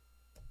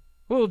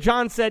 Well,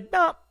 John said,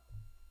 no,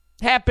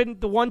 happened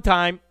the one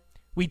time.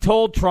 We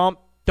told Trump,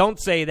 don't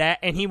say that,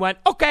 and he went,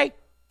 okay.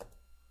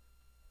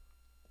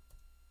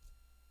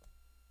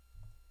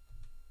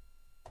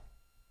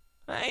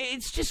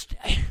 It's just,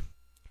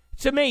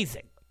 it's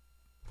amazing.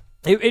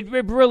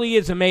 It really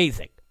is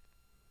amazing.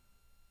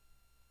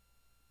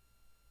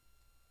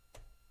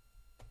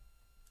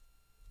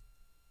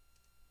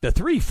 The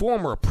three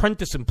former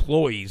Apprentice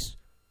employees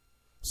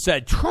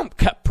said Trump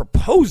kept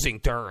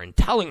proposing to her and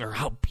telling her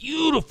how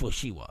beautiful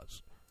she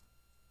was.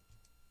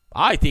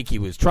 I think he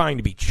was trying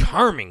to be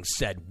charming,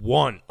 said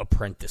one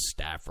Apprentice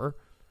staffer,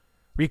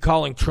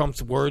 recalling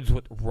Trump's words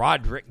with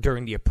Roderick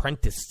during the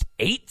Apprentice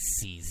 8th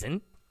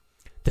season,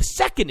 the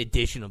second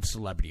edition of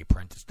Celebrity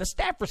Apprentice. The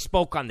staffer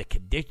spoke on the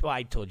condition. Well,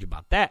 I told you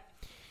about that.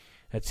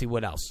 Let's see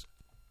what else.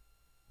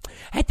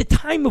 At the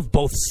time of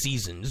both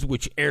seasons,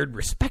 which aired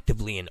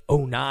respectively in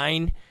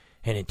 2009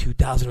 and in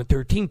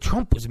 2013,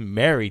 Trump was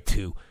married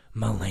to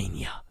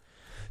Melania.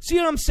 See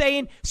what I'm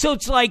saying? So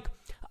it's like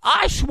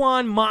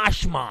Asawin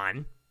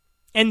Suebsaeng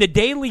and the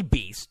Daily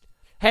Beast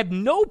have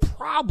no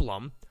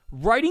problem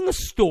writing a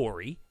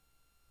story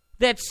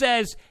that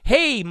says,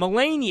 hey,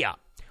 Melania,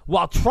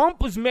 while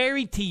Trump was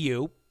married to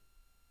you,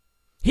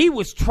 he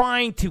was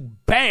trying to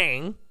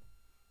bang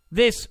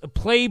this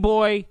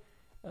Playboy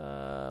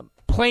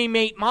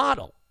Playmate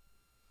model.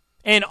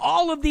 And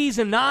all of these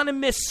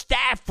anonymous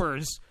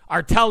staffers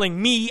are telling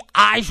me,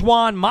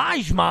 Asawin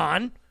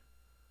Suebsaeng,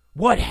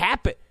 what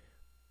happened.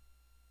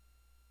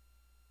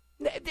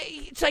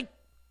 It's like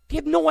they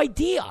have no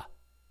idea.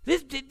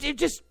 They're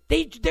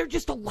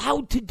just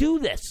allowed to do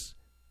this.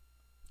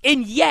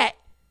 And yet,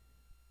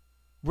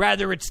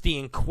 rather it's the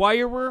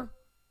Inquirer,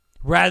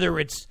 rather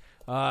it's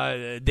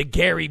the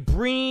Gary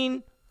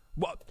Breen,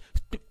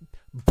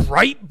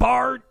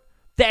 Breitbart,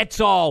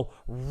 that's all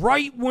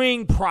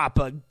right-wing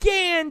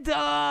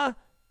propaganda.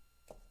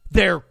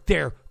 They're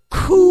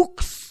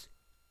kooks.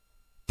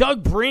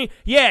 Doug Breen,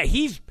 yeah,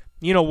 he's,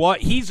 you know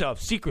what, he's a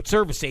Secret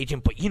Service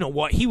agent, but you know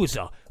what, he was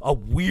a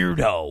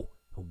weirdo.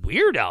 A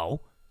weirdo?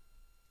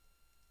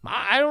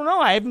 I don't know.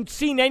 I haven't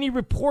seen any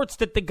reports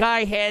that the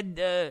guy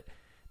had,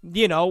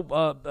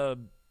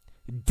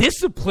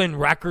 discipline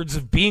records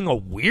of being a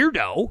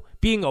weirdo,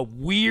 being a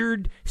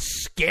weird,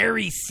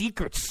 scary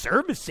Secret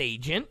Service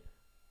agent.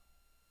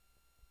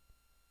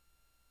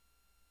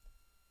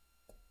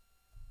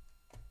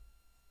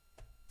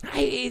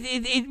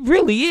 It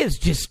really is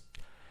just,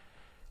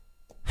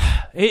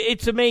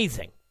 it's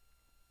amazing.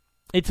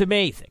 It's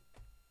amazing.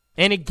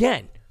 And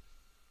again,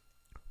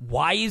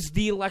 why is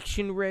the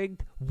election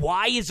rigged?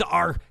 Why is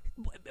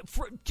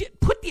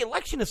put the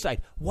election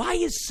aside, why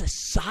is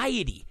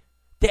society,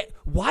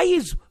 why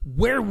is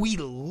where we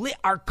live,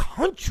 our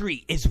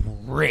country is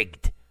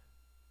rigged?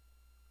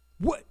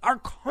 Our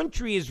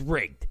country is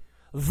rigged.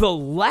 The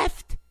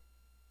left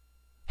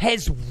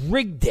has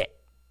rigged it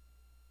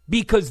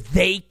because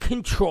they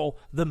control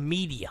the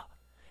media.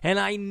 And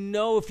I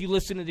know if you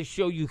listen to the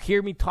show, you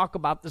hear me talk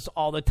about this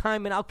all the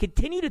time, and I'll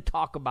continue to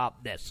talk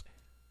about this.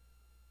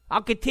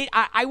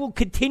 I will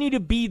continue to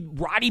be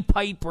Roddy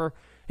Piper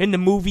in the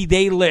movie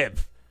They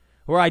Live,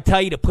 where I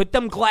tell you to put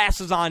them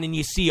glasses on and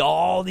you see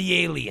all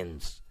the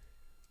aliens.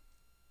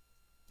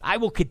 I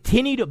will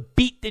continue to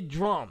beat the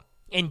drum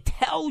and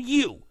tell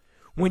you,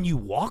 when you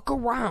walk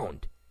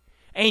around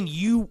and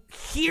you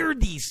hear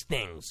these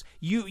things,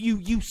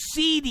 you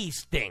see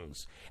these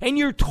things, and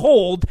you're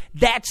told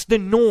that's the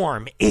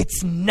norm.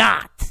 It's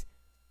not.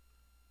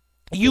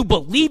 You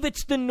believe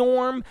it's the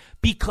norm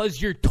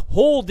because you're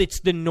told it's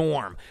the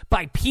norm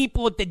by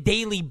people at the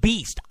Daily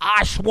Beast,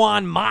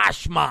 Ashwan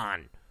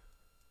Mashman,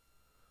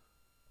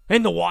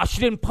 and the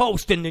Washington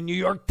Post and the New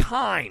York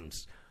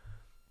Times,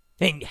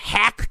 and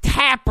Hack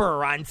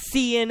Tapper on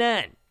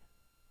CNN.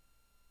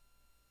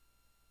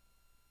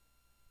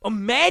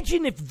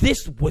 Imagine if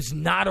this was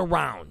not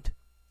around.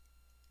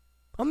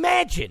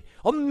 Imagine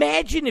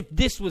if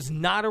this was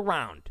not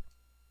around.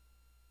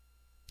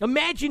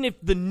 Imagine if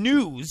the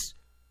news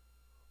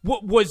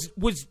was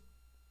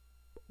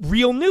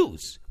real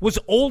news, was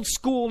old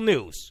school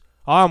news.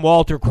 I'm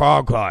Walter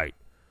Cronkite.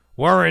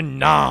 We're in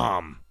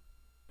Nam.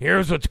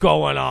 Here's what's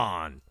going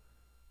on.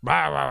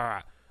 Rah, rah,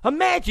 rah.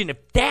 Imagine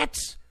if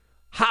that's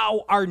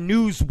how our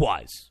news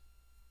was.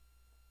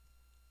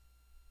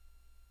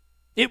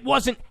 It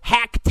wasn't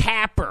Hack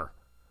Tapper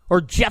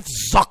or Jeff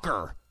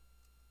Zucker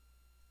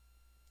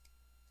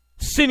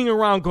sitting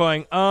around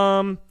going,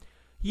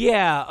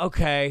 yeah,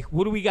 okay,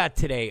 what do we got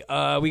today?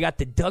 We got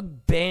the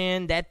Doug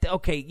Band.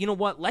 Okay, you know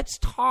what? Let's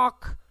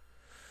talk.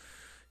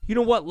 You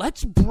know what?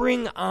 Let's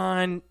bring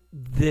on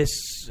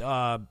this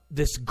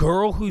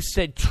girl who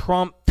said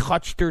Trump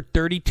touched her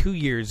 32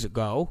 years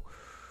ago.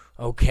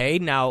 Okay,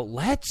 now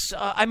let's,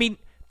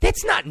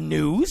 that's not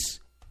news.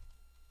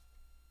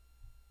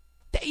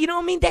 You know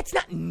what I mean? That's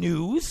not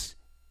news.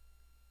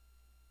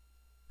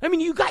 I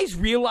mean, you guys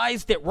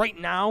realize that right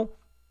now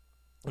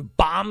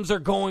bombs are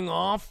going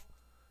off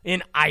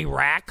in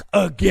Iraq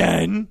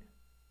again?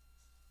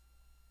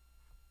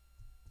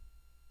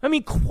 I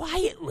mean,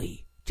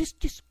 quietly.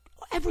 Just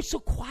ever so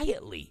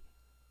quietly.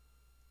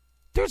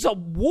 There's a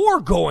war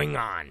going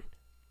on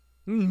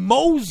in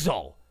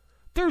Mosul.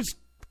 There's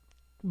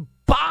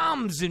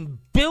bombs and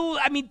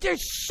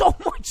there's so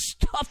much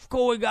stuff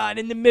going on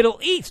in the Middle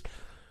East.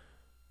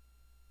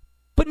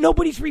 But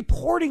nobody's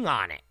reporting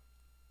on it.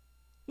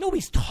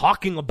 Nobody's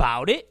talking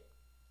about it.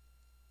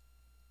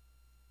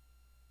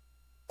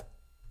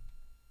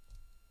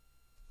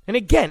 And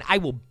again, I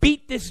will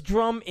beat this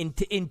drum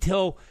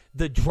until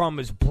the drum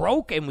is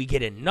broke and we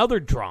get another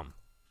drum.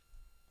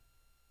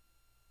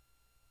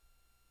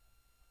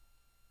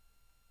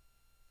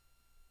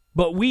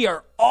 But we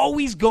are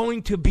always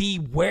going to be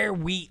where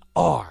we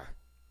are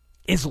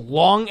as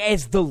long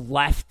as the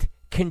left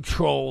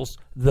controls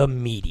the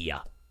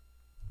media.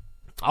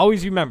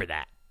 Always remember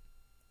that.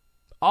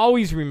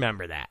 Always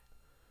remember that.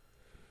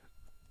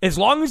 As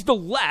long as the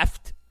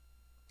left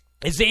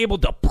is able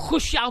to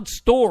push out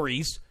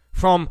stories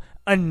from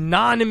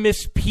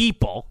anonymous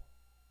people,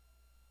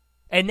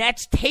 and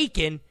that's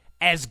taken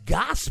as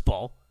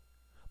gospel,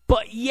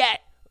 but yet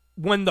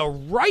when the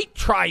right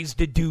tries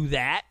to do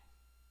that,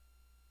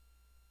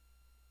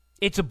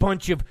 it's a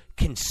bunch of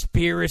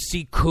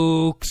conspiracy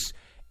kooks.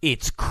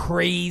 It's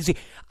crazy.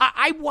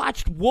 I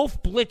watched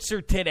Wolf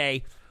Blitzer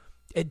today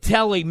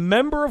tell a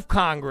member of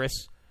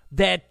Congress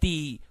that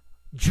the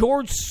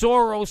George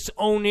Soros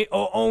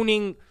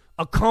owning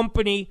a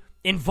company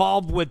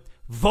involved with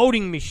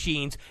voting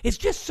machines is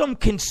just some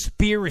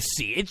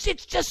conspiracy. And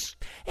it's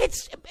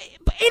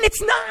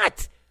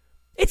not.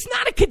 It's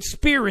not a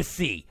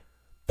conspiracy.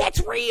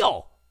 That's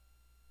real.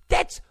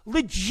 That's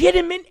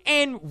legitimate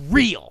and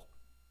real.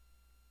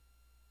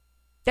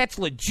 That's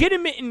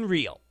legitimate and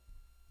real.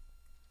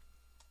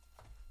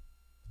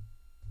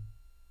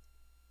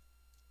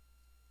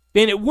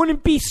 Then it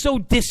wouldn't be so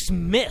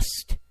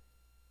dismissed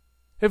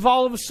if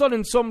all of a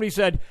sudden somebody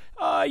said,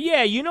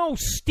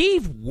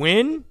 Steve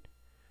Wynn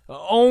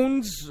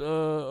owns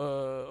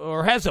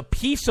or has a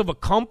piece of a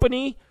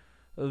company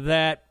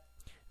that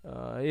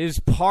is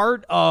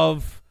part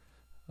of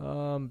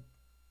our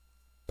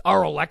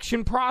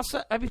election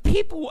process. I mean,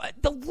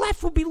 the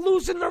left would be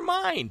losing their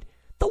mind.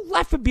 The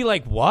left would be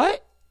like,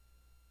 what?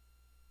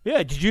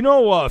 Yeah, did you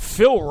know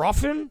Phil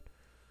Ruffin?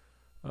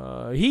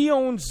 He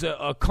owns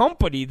a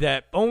company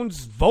that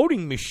owns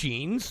voting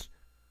machines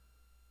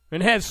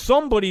and has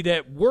somebody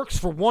that works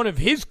for one of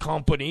his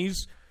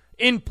companies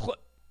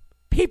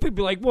people would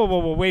be like,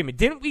 whoa, wait a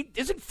minute.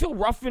 Isn't Phil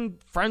Ruffin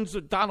friends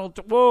with Donald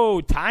Trump?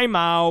 Whoa, time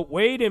out.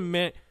 Wait a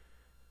minute.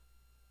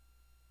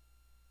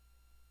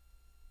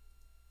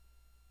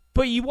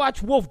 But you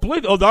watch Wolf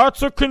Blitzer. Oh,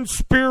 that's a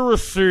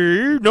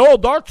conspiracy. No,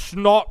 that's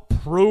not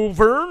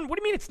proven. What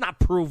do you mean it's not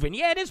proven?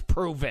 Yeah, it is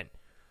proven.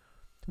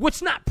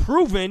 What's not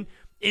proven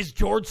is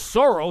George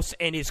Soros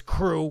and his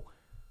crew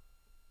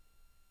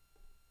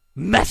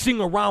messing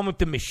around with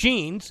the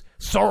machines.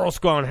 Soros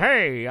going,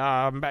 hey,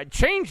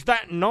 change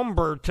that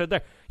number to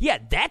the... Yeah,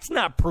 that's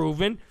not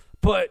proven,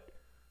 but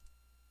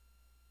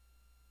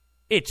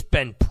it's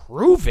been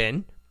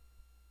proven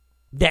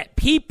that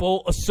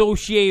people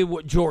associated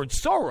with George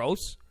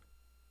Soros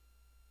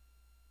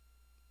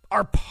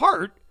are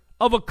part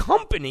of a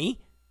company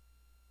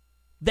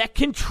that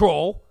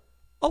control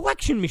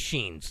election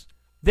machines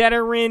that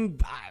are in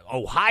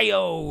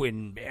Ohio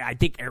and I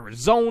think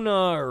Arizona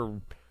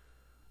or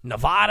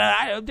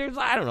Nevada. There's,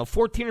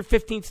 14 or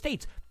 15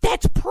 states.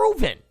 That's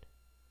proven.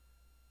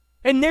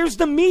 And there's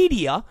the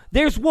media.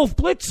 There's Wolf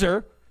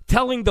Blitzer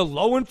telling the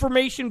low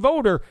information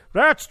voter,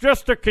 that's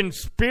just a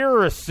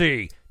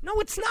conspiracy. No,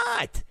 it's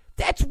not.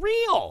 That's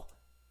real.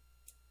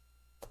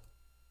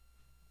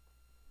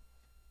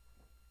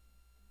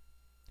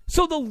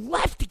 So the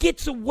left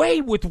gets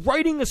away with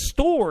writing a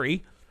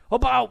story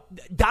about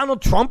Donald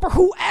Trump or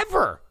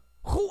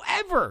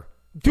whoever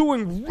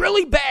doing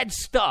really bad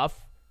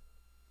stuff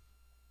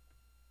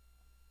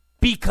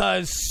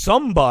because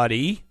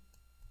somebody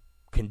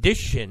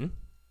condition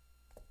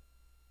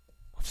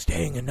of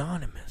staying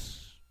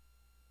anonymous.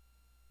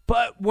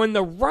 But when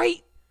the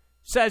right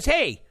says,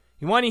 hey,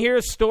 you want to hear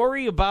a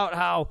story about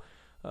how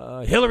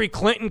Hillary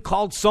Clinton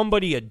called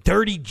somebody a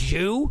dirty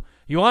Jew?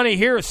 You want to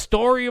hear a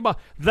story about...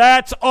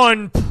 That's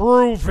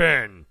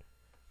unproven.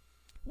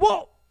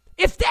 Well,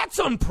 if that's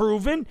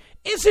unproven,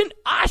 isn't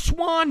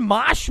Asawin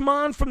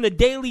Suebsaeng from the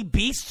Daily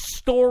Beast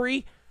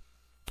story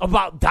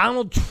about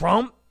Donald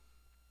Trump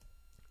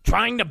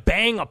trying to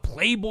bang a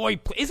Playboy...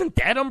 Isn't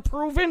that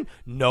unproven?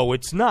 No,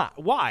 it's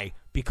not. Why?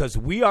 Because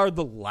we are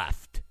the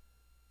left.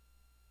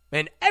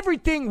 And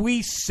everything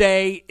we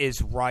say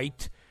is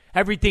right.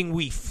 Everything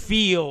we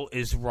feel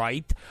is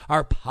right.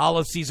 Our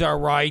policies are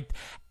right.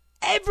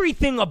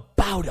 Everything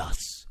about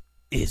us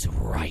is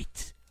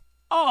right.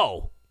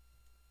 Oh,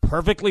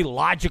 perfectly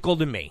logical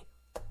to me.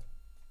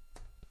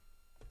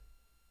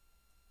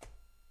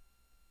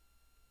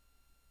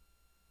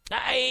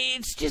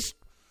 It's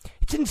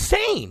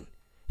insane.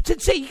 It's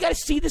insane. You got to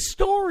see the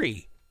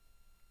story.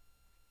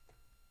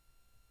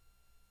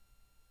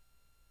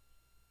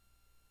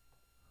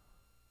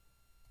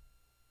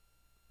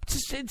 It's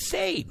just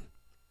insane.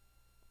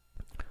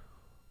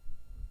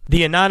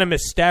 The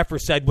anonymous staffer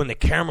said when the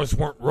cameras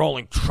weren't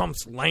rolling,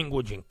 Trump's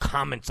language and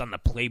comments on the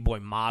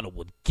Playboy model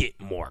would get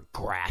more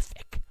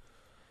graphic.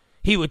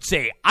 He would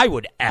say, I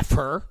would F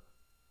her.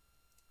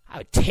 I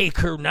would take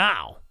her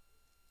now.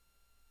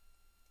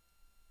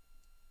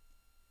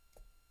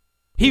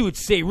 He would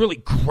say really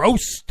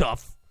gross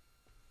stuff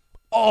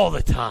all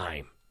the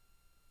time.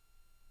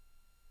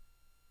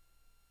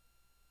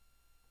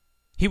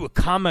 He would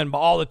comment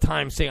all the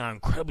time saying how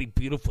incredibly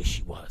beautiful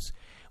she was.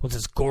 Was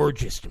this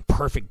gorgeous and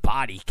perfect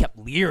body. He kept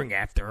leering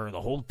after her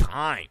the whole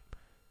time.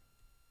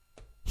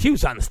 She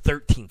was on the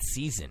 13th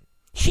season.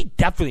 She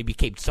definitely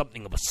became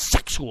something of a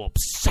sexual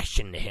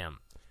obsession to him.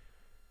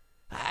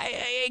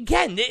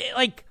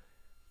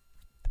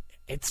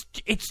 It's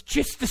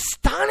just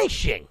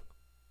astonishing.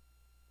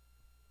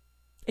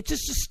 It's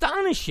just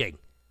astonishing.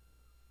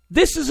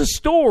 This is a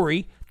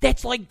story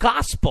that's like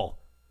gospel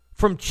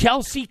from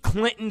Chelsea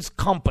Clinton's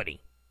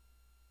company.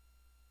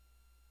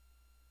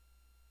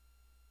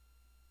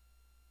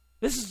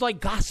 This is like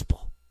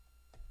gospel.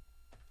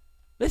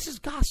 This is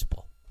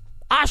gospel.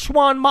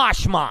 Asawin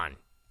Suebsaeng.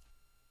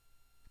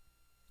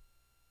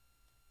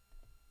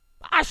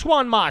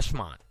 Asawin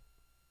Suebsaeng.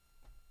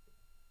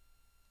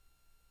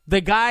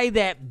 The guy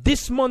that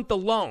this month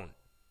alone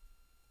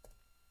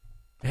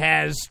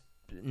has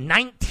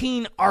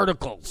 19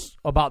 articles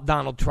about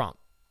Donald Trump.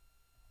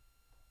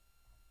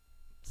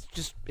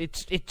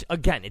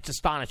 It's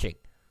astonishing.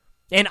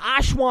 And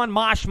Asawin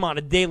Suebsaeng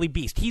of Daily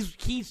Beast,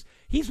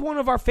 he's one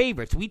of our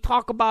favorites. We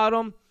talk about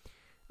him,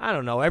 I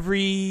don't know,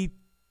 every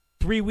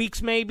 3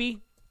 weeks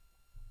maybe.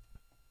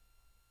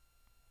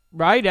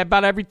 Right?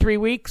 About every 3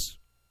 weeks.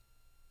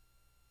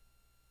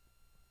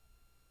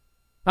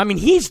 I mean,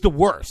 he's the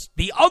worst.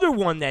 The other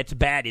one that's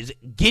bad is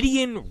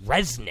Gideon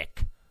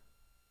Resnick.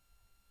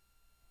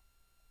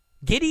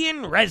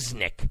 Gideon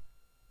Resnick.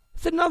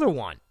 It's another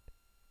one.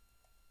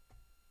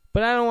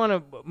 But I don't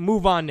want to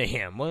move on to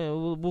him.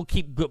 We'll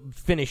keep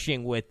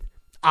finishing with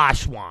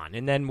Asawin,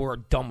 and then we're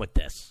done with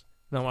this.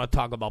 And I want to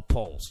talk about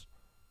polls.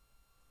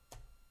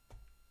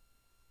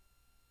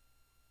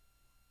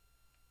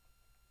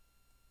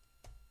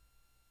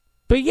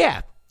 But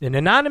yeah, an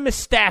anonymous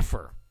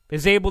staffer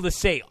is able to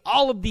say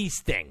all of these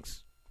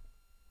things.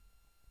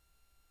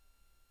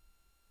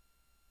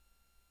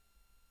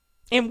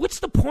 And what's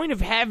the point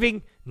of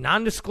having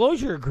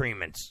non-disclosure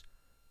agreements?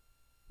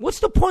 What's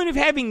the point of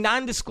having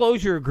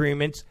non-disclosure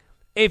agreements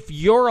if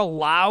you're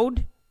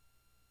allowed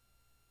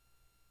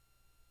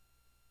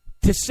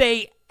to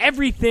say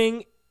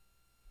everything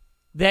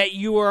that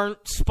you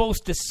aren't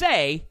supposed to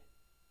say,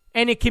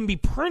 and it can be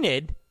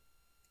printed,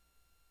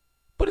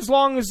 but as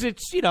long as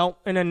it's,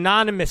 an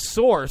anonymous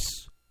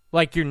source,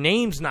 like your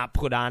name's not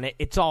put on it,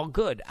 it's all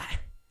good.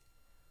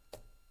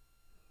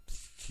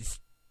 It's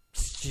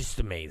just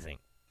amazing.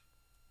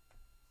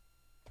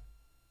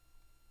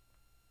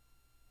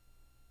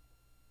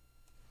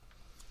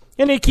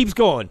 And it keeps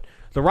going.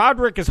 The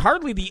Roderick is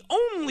hardly the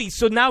only,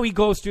 so now he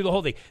goes through the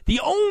whole thing, the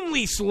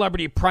only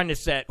celebrity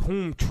apprentice at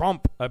whom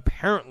Trump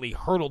apparently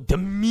hurled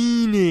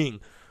demeaning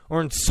or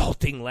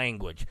insulting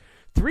language.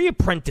 3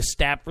 apprentice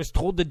staffers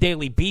told the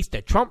Daily Beast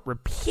that Trump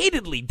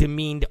repeatedly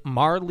demeaned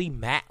Marlee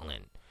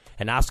Matlin,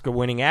 an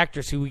Oscar-winning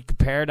actress who he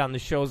compared on the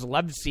show's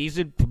 11th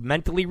season to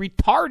mentally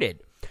retarded,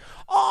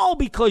 all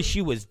because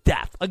she was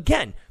deaf.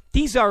 Again,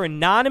 these are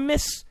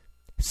anonymous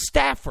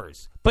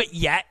staffers, but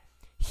yet,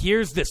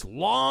 here's this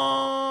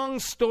long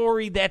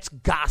story that's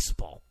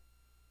gospel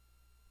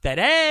that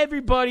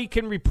everybody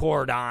can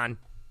report on.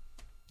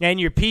 And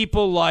your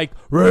people like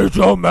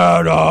Rachel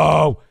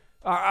Maddow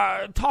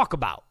talk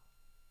about.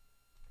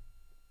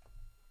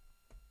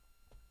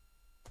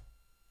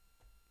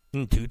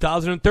 In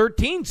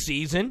 2013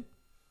 season,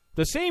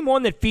 the same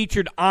one that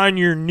featured on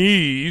your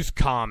knees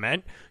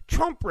comment,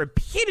 Trump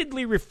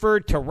repeatedly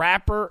referred to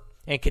rapper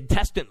and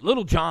contestant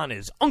Lil Jon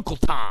as Uncle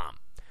Tom,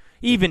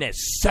 even as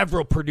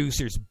several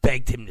producers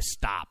begged him to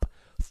stop.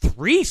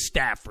 3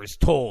 staffers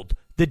told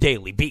the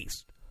Daily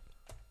Beast.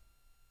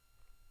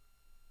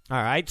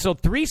 All right, so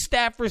 3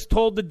 staffers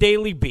told the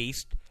Daily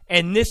Beast,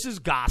 and this is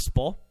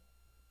gospel,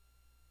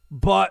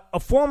 but a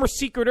former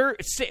Secret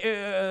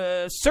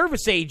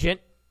Service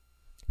agent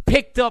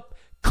picked up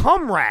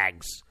cum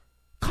rags,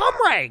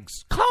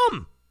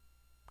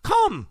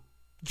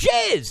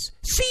 jizz,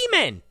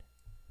 semen,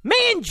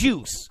 man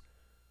juice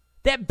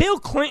that Bill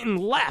Clinton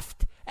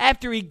left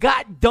after he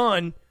got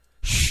done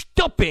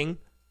stupping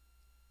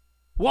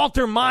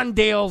Walter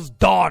Mondale's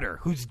daughter,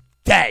 who's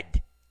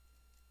dead.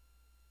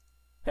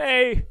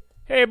 Hey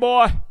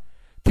boy,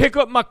 pick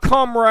up my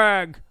cum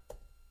rag.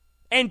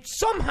 And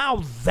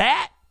somehow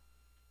that,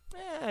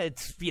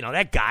 it's,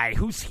 that guy,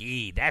 who's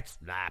he? That's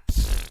not,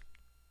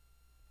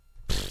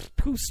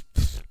 who's,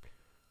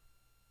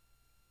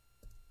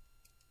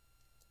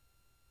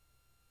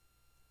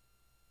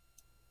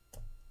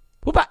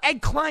 what about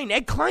Ed Klein?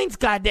 Ed Klein's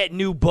got that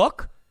new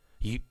book.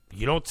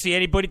 You don't see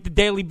anybody at the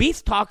Daily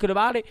Beast talking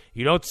about it.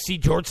 You don't see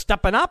George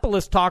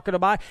Stephanopoulos talking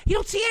about it. You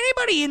don't see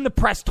anybody in the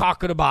press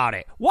talking about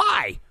it.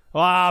 Why?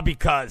 Well,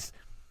 because,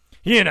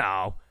 he's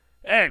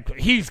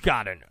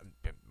got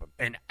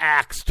an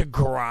axe to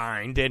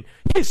grind, and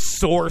his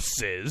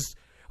sources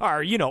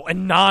are,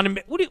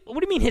 anonymous. What do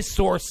you mean his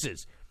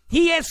sources?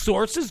 He has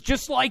sources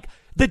just like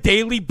the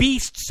Daily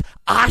Beast's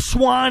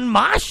Asawin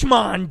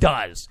Suebsaeng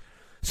does.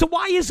 So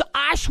why is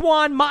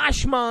Asawin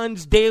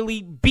Suebsaeng's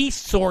Daily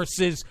Beast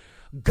sources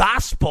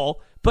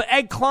gospel, but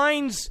Ed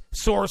Klein's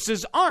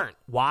sources aren't?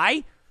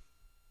 Why?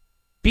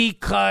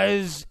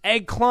 Because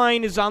Ed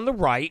Klein is on the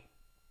right.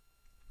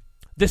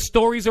 The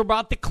stories are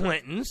about the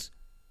Clintons,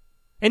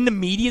 and the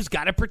media's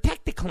got to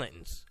protect the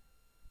Clintons.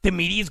 The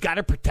media's got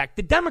to protect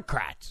the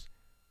Democrats.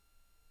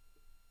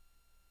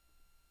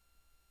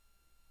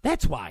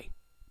 That's why.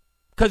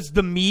 Because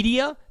the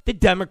media, the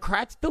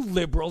Democrats, the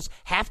liberals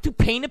have to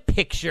paint a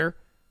picture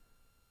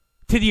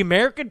to the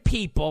American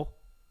people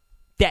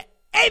that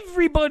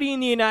everybody in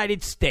the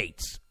United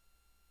States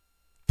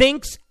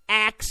thinks,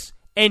 acts,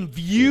 and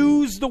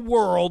views the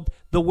world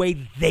the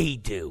way they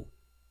do.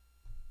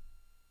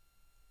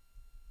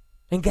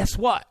 And guess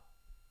what?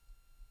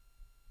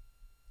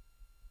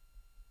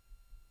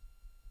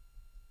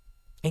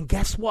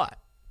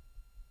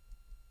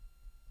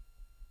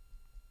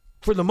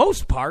 For the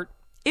most part,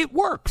 it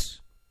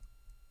works.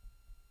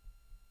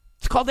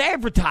 It's called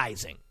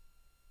advertising.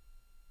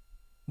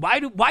 Why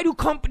do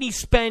companies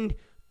spend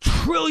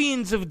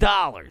trillions of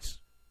dollars?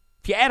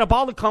 If you add up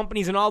all the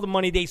companies and all the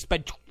money they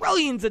spend,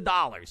 trillions of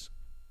dollars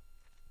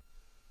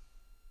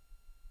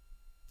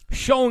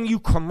showing you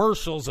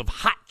commercials of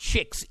hot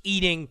chicks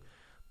eating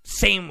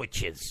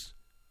sandwiches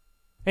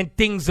and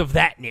things of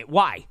that nature.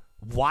 Why?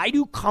 Why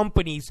do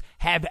companies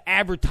have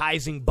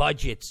advertising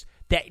budgets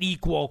that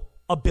equal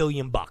 $1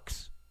 billion?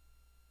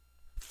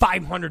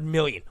 500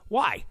 million.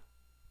 Why?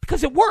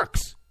 Because it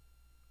works.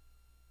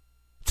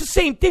 It's the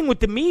same thing with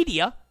the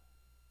media.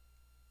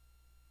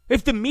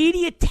 If the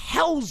media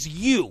tells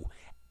you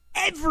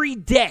every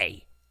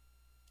day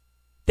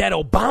that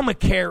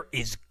Obamacare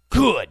is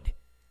good,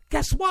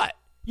 guess what?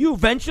 You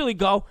eventually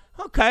go,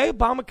 okay,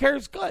 Obamacare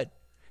is good.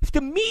 If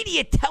the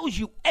media tells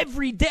you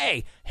every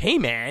day, hey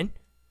man,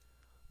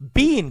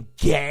 being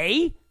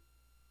gay,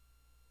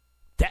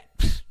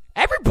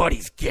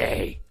 everybody's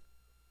gay.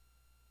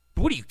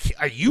 What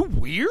are you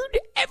weird?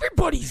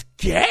 Everybody's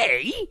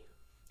gay.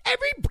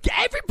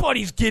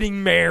 Everybody's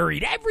getting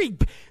married.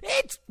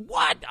 It's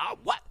what?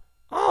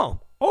 Oh,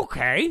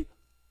 okay.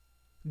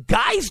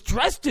 Guys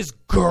dressed as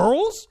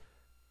girls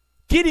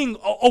getting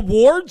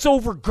awards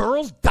over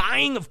girls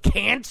dying of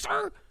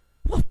cancer?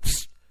 Well,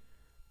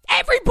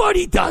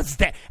 everybody does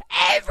that.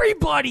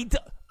 Everybody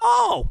does.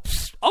 Oh,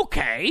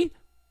 okay.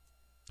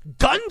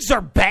 Guns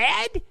are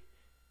bad?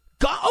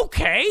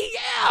 Okay,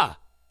 yeah.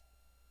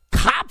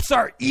 Cops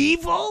are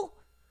evil?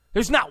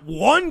 There's not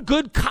one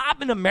good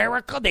cop in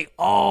America. They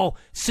all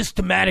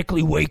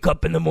systematically wake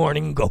up in the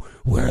morning and go,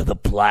 where are the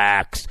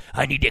blacks?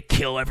 I need to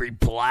kill every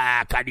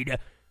black.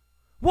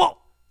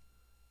 Well,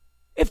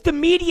 if the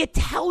media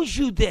tells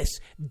you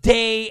this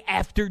day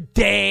after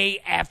day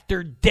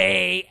after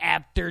day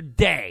after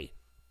day,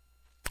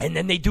 and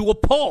then they do a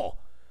poll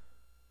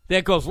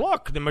that goes,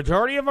 look, the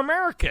majority of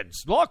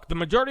Americans,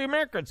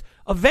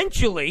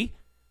 eventually,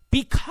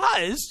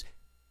 because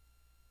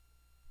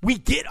we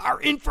get our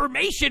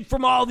information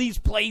from all these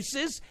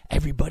places,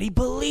 everybody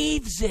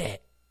believes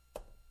it.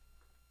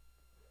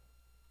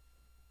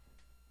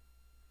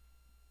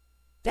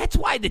 That's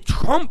why the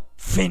Trump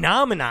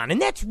phenomenon,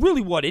 and that's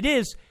really what it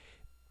is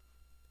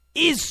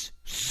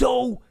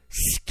so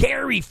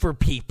scary for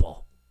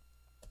people.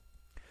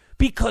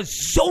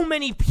 Because so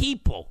many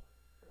people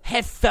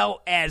have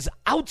felt as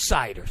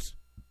outsiders,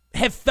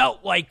 have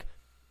felt like,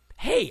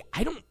 hey,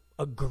 I don't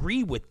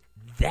agree with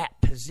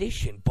that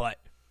position, but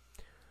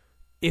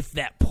if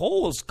that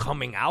poll is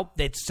coming out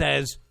that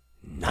says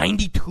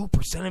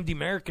 92% of the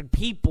American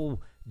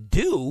people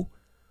do,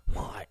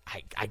 well,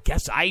 I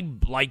guess I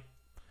like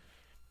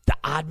the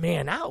odd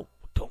man out.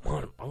 Don't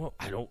want him. Oh,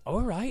 I don't.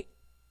 All right.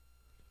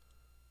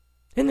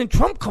 And then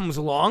Trump comes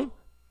along,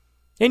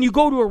 and you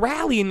go to a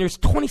rally, and there's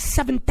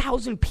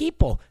 27,000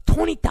 people,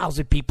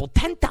 20,000 people,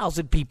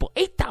 10,000 people,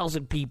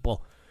 8,000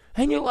 people,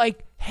 and you're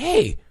like,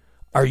 hey,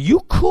 are you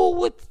cool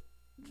with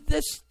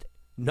this?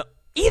 No,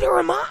 either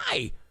am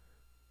I.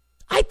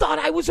 I thought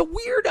I was a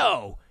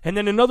weirdo. And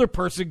then another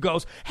person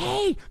goes,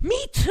 hey,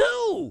 me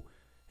too.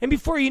 And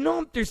before you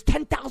know it, there's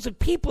 10,000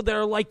 people that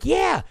are like,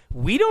 yeah,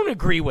 we don't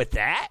agree with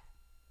that.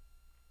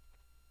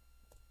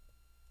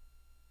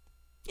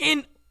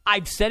 And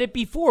I've said it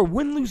before,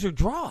 win, lose, or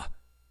draw.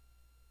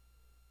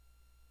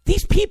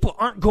 These people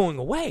aren't going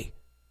away.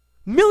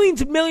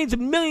 Millions and millions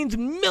and millions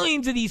and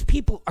millions of these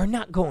people are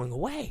not going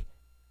away.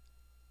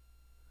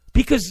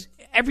 Because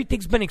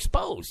everything's been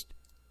exposed.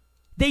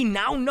 They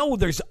now know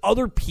there's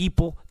other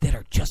people that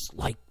are just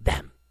like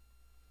them.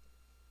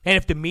 And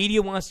if the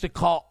media wants to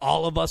call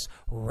all of us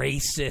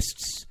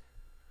racists,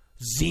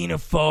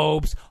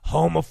 xenophobes,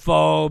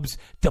 homophobes,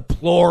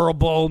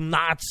 deplorable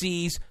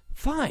Nazis,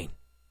 fine.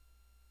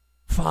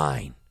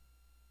 Fine.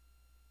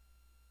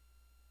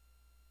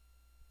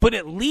 But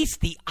at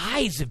least the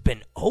eyes have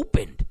been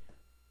opened.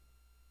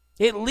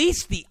 At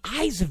least the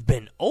eyes have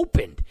been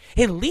opened.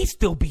 At least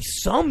there'll be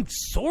some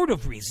sort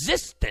of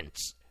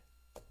resistance.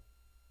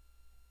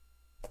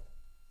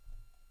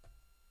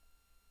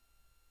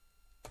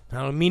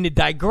 I don't mean to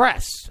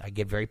digress. I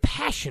get very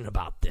passionate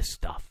about this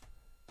stuff.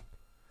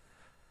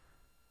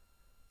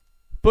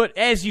 But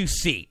as you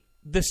see,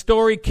 the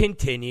story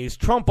continues.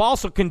 Trump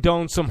also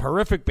condoned some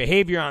horrific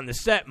behavior on the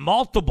set.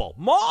 Multiple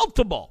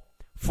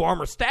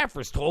former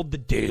staffers told the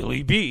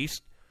Daily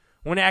Beast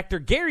when actor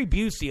Gary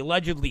Busey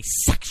allegedly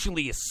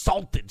sexually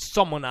assaulted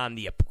someone on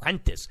The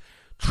Apprentice.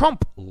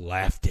 Trump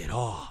laughed it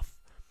off.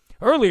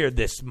 Earlier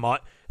this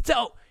month,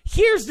 so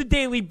here's the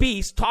Daily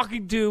Beast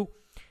talking to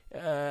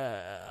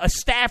a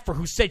staffer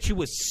who said she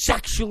was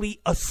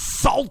sexually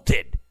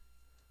assaulted.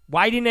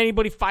 Why didn't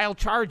anybody file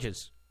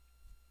charges?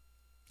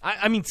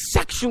 I mean,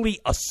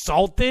 sexually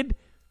assaulted?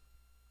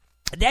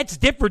 That's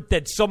different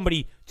than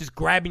somebody just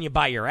grabbing you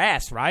by your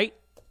ass, right?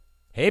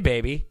 Hey,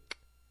 baby.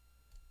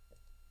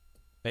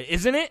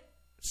 Isn't it?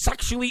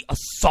 Sexually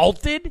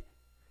assaulted?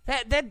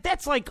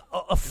 That's like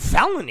a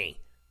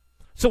felony.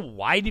 So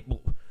why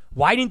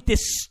didn't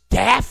this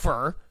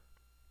staffer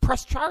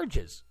press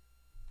charges?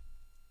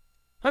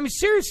 I mean,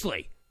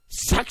 seriously,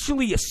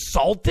 sexually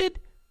assaulted?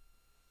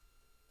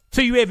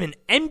 So you have an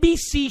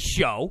NBC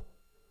show.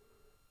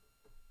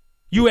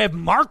 You have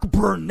Mark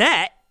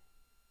Burnett.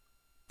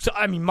 So,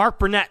 I mean, Mark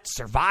Burnett,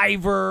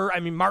 Survivor. I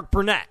mean, Mark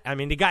Burnett. I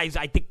mean, the guy's,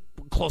 I think,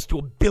 close to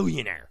a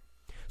billionaire.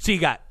 So you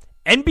got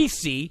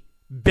NBC,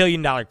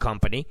 billion-dollar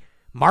company.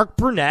 Mark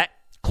Burnett,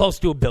 close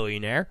to a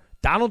billionaire.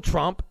 Donald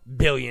Trump,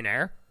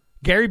 billionaire.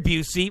 Gary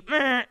Busey,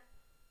 meh.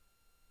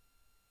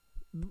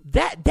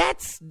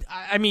 That's,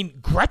 I mean,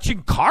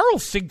 Gretchen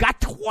Carlson got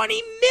 $20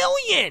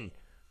 million.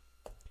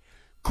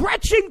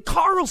 Gretchen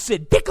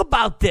Carlson, think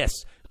about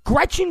this.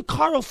 Gretchen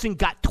Carlson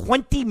got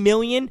 $20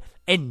 million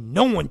and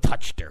no one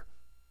touched her.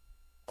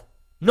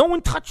 No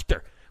one touched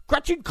her.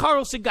 Gretchen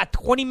Carlson got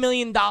 $20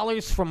 million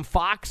from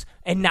Fox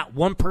and not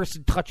one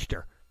person touched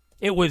her.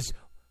 It was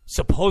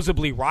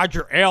supposedly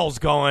Roger Ailes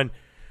going,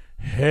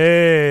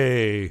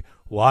 hey,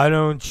 why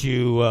don't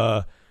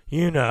you,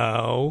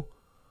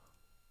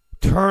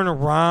 turn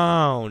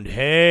around.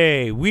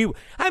 Hey,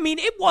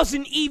 it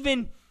wasn't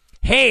even,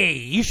 hey,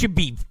 you should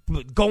be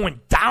going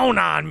down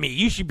on me.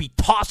 You should be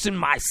tossing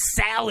my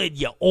salad,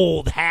 you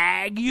old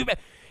hag.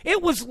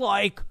 It was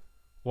like,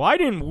 why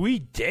didn't we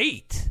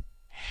date?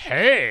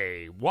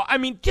 Hey,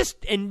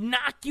 just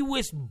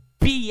innocuous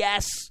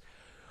BS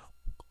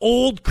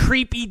old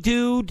creepy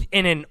dude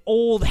and an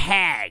old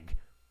hag.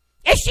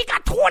 And she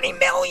got $20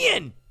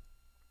 million.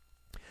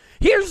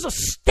 Here's a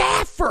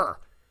staffer,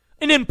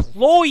 an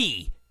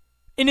employee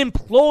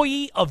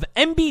of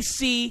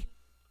NBC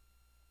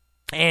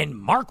and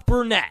Mark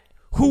Burnett,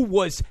 who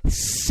was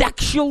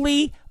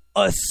sexually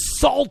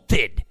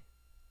assaulted.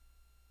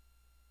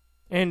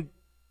 And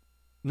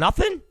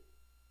nothing?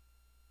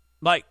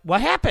 Like,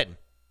 what happened?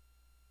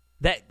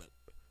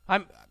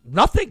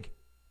 Nothing.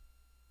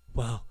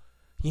 Well,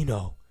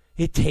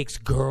 it takes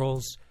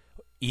girls,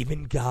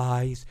 even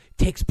guys, it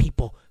takes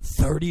people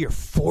 30 or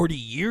 40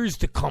 years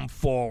to come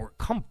forward.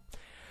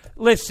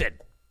 Listen,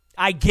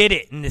 I get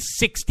it. In the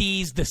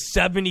 60s, the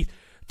 70s,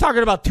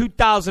 talking about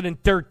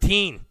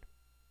 2013.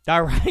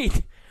 All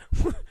right?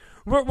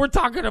 We're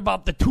talking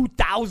about the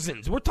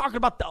 2000s. We're talking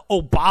about the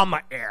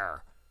Obama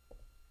era.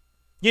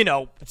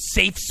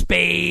 Safe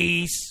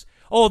space.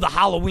 Oh, the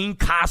Halloween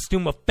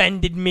costume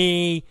offended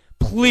me.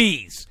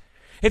 Please.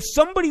 If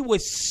somebody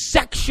was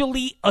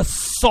sexually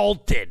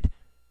assaulted,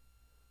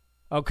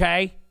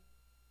 okay,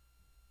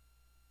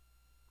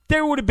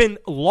 there would have been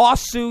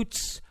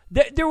lawsuits.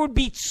 There would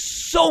be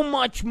so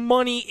much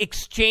money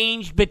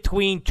exchanged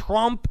between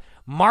Trump,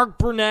 Mark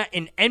Burnett,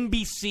 and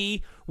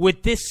NBC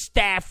with this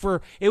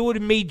staffer. It would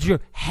have made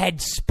your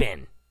head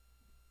spin.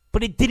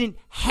 But it didn't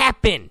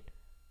happen.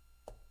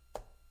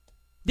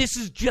 This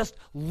is just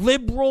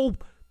liberal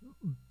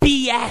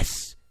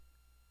BS.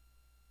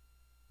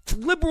 It's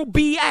liberal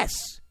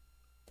BS.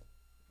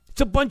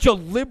 It's a bunch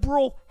of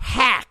liberal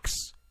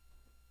hacks.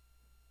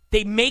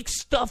 They make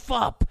stuff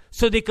up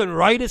so they can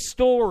write a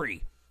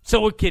story,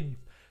 so it could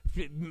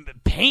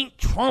paint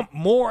Trump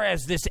more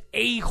as this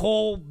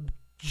a-hole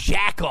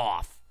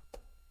jack-off.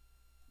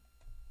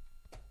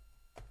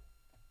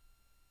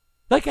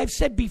 Like I've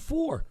said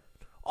before,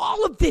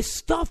 all of this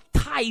stuff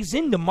ties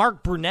into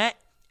Mark Burnett,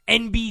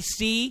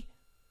 NBC,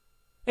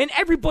 and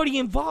everybody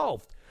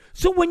involved.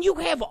 So when you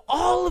have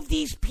all of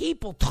these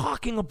people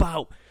talking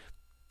about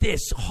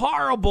this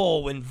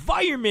horrible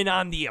environment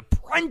on The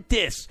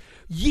Apprentice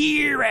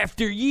year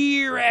after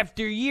year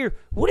after year,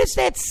 what does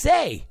that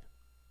say?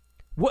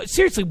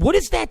 Seriously, what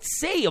does that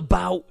say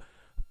about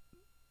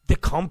the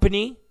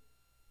company?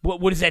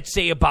 What does that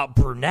say about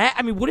Burnett?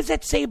 I mean, what does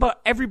that say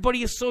about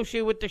everybody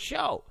associated with the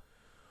show?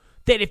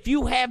 That if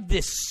you have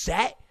this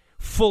set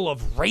full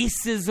of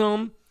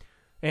racism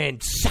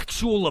and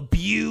sexual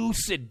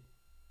abuse and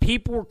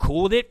people were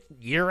cool with it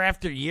year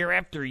after year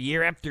after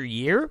year after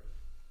year,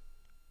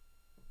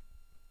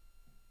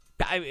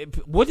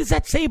 what does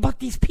that say about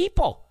these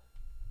people?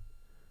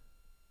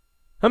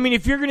 I mean,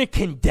 if you're going to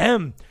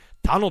condemn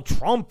Donald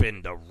Trump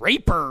and the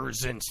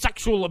rapers and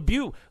sexual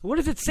abuse, what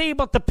does it say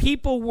about the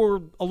people who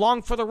were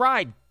along for the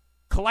ride,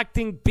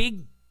 collecting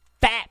big,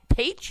 fat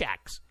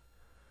paychecks?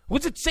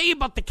 What does it say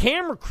about the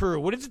camera crew?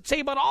 What does it say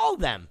about all of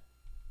them?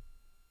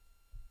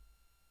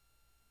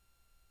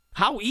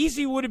 How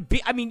easy would it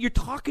be? I mean, you're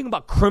talking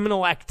about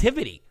criminal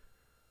activity.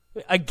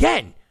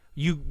 Again,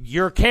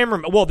 you're a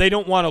cameraman. Well, they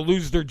don't want to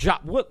lose their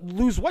job.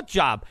 Lose what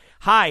job?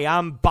 Hi,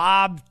 I'm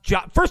Bob.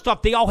 First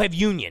off, they all have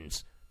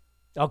unions.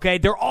 Okay?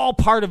 They're all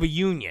part of a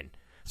union.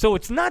 So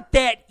it's not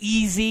that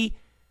easy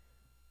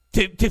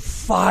to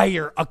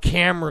fire a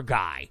camera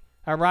guy.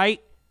 All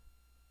right?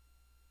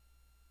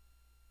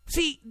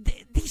 See,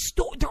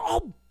 they're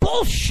all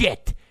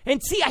bullshit.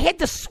 And see, I had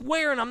to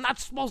swear, and I'm not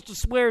supposed to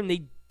swear, and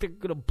they're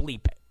going to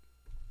bleep it.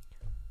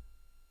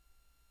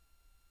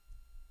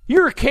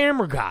 You're a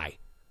camera guy.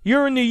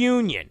 You're in the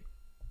union.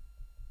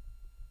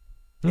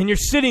 And you're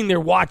sitting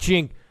there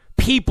watching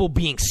people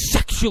being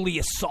sexually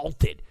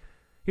assaulted.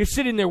 You're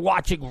sitting there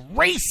watching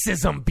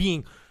racism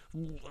being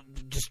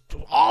just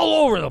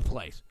all over the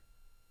place.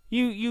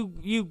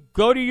 You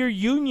go to your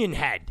union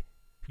head.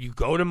 You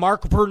go to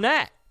Mark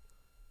Burnett.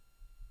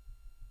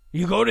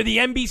 You go to the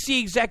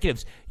NBC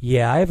executives.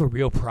 Yeah, I have a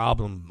real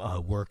problem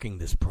working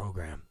this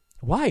program.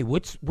 Why?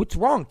 What's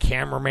wrong,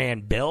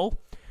 cameraman Bill?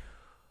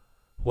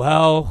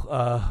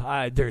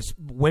 Well, there's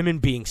women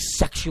being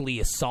sexually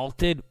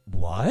assaulted.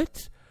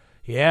 What?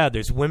 Yeah,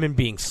 there's women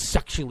being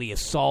sexually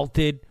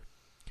assaulted.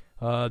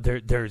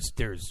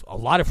 There's a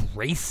lot of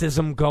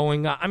racism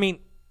going on. I mean,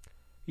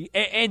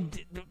 and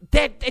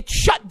that it's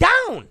shut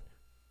down.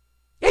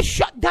 It's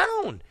shut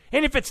down.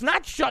 And if it's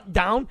not shut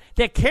down,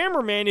 that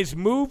cameraman is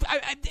moved.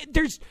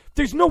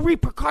 There's no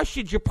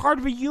repercussions. You're part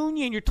of a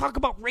union. You're talking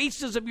about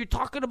racism. You're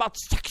talking about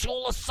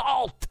sexual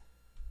assault.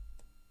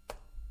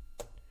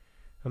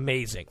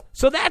 Amazing.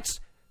 So that's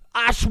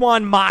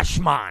Ashwan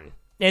Mashman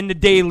and the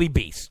Daily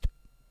Beast.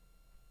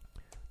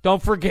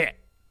 Don't forget,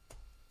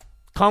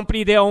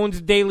 company that owns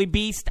the Daily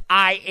Beast,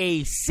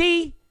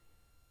 IAC,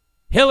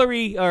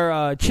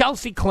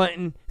 Chelsea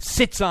Clinton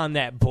sits on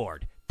that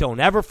board. Don't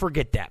ever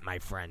forget that, my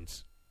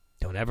friends.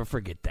 Don't ever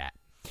forget that.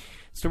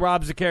 It's the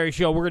Rob Zaccheri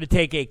Show. We're going to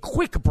take a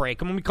quick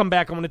break. And when we come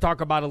back, I'm going to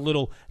talk about a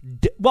little...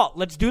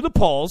 let's do the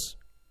polls.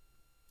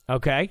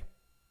 Okay?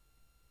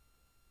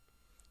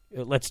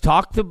 Let's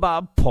talk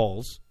about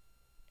polls.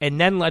 And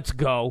then let's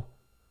go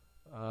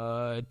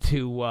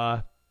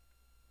to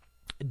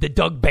the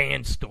Doug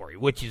Band story,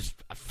 which is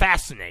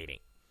fascinating.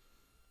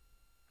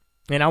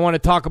 And I want to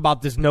talk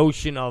about this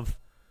notion of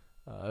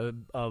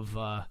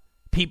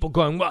people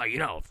going, well,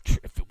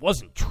 if it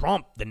wasn't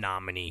Trump the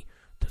nominee,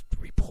 the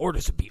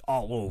reporters would be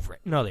all over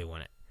it. No, they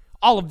wouldn't.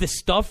 All of this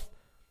stuff,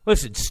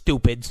 listen,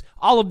 stupids,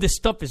 all of this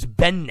stuff has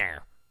been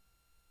there.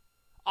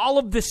 All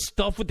of this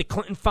stuff with the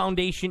Clinton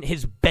Foundation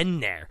has been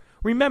there.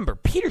 Remember,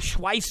 Peter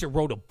Schweizer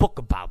wrote a book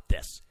about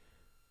this.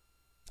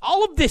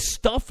 All of this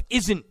stuff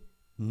isn't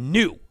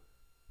new.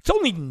 It's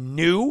only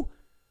new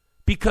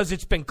because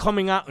it's been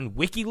coming out in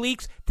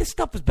WikiLeaks. This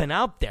stuff has been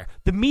out there.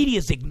 The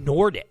media's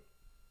ignored it.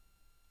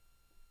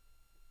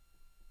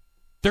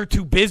 They're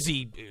too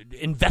busy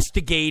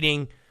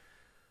investigating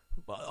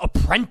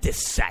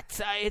apprentice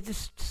sets.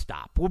 Just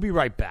stop. We'll be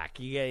right back.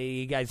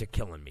 You guys are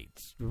killing me.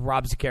 It's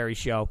Rob Zaccheri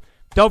Show.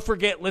 Don't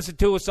forget, listen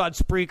to us on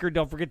Spreaker.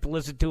 Don't forget to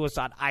listen to us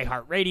on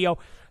iHeartRadio.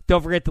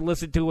 Don't forget to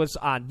listen to us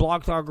on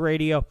Blog Talk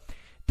Radio.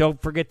 Don't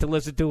forget to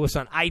listen to us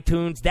on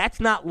iTunes. That's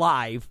not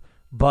live,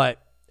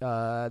 but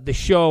the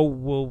show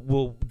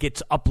will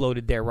gets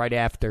uploaded there right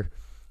after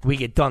we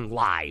get done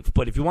live.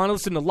 But if you want to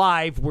listen to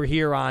live, we're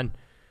here on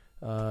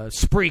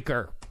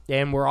Spreaker,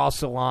 and we're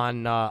also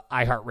on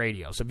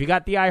iHeartRadio. So if you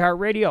got the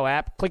iHeartRadio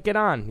app, click it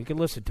on. You can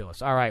listen to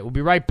us. All right, we'll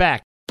be right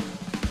back.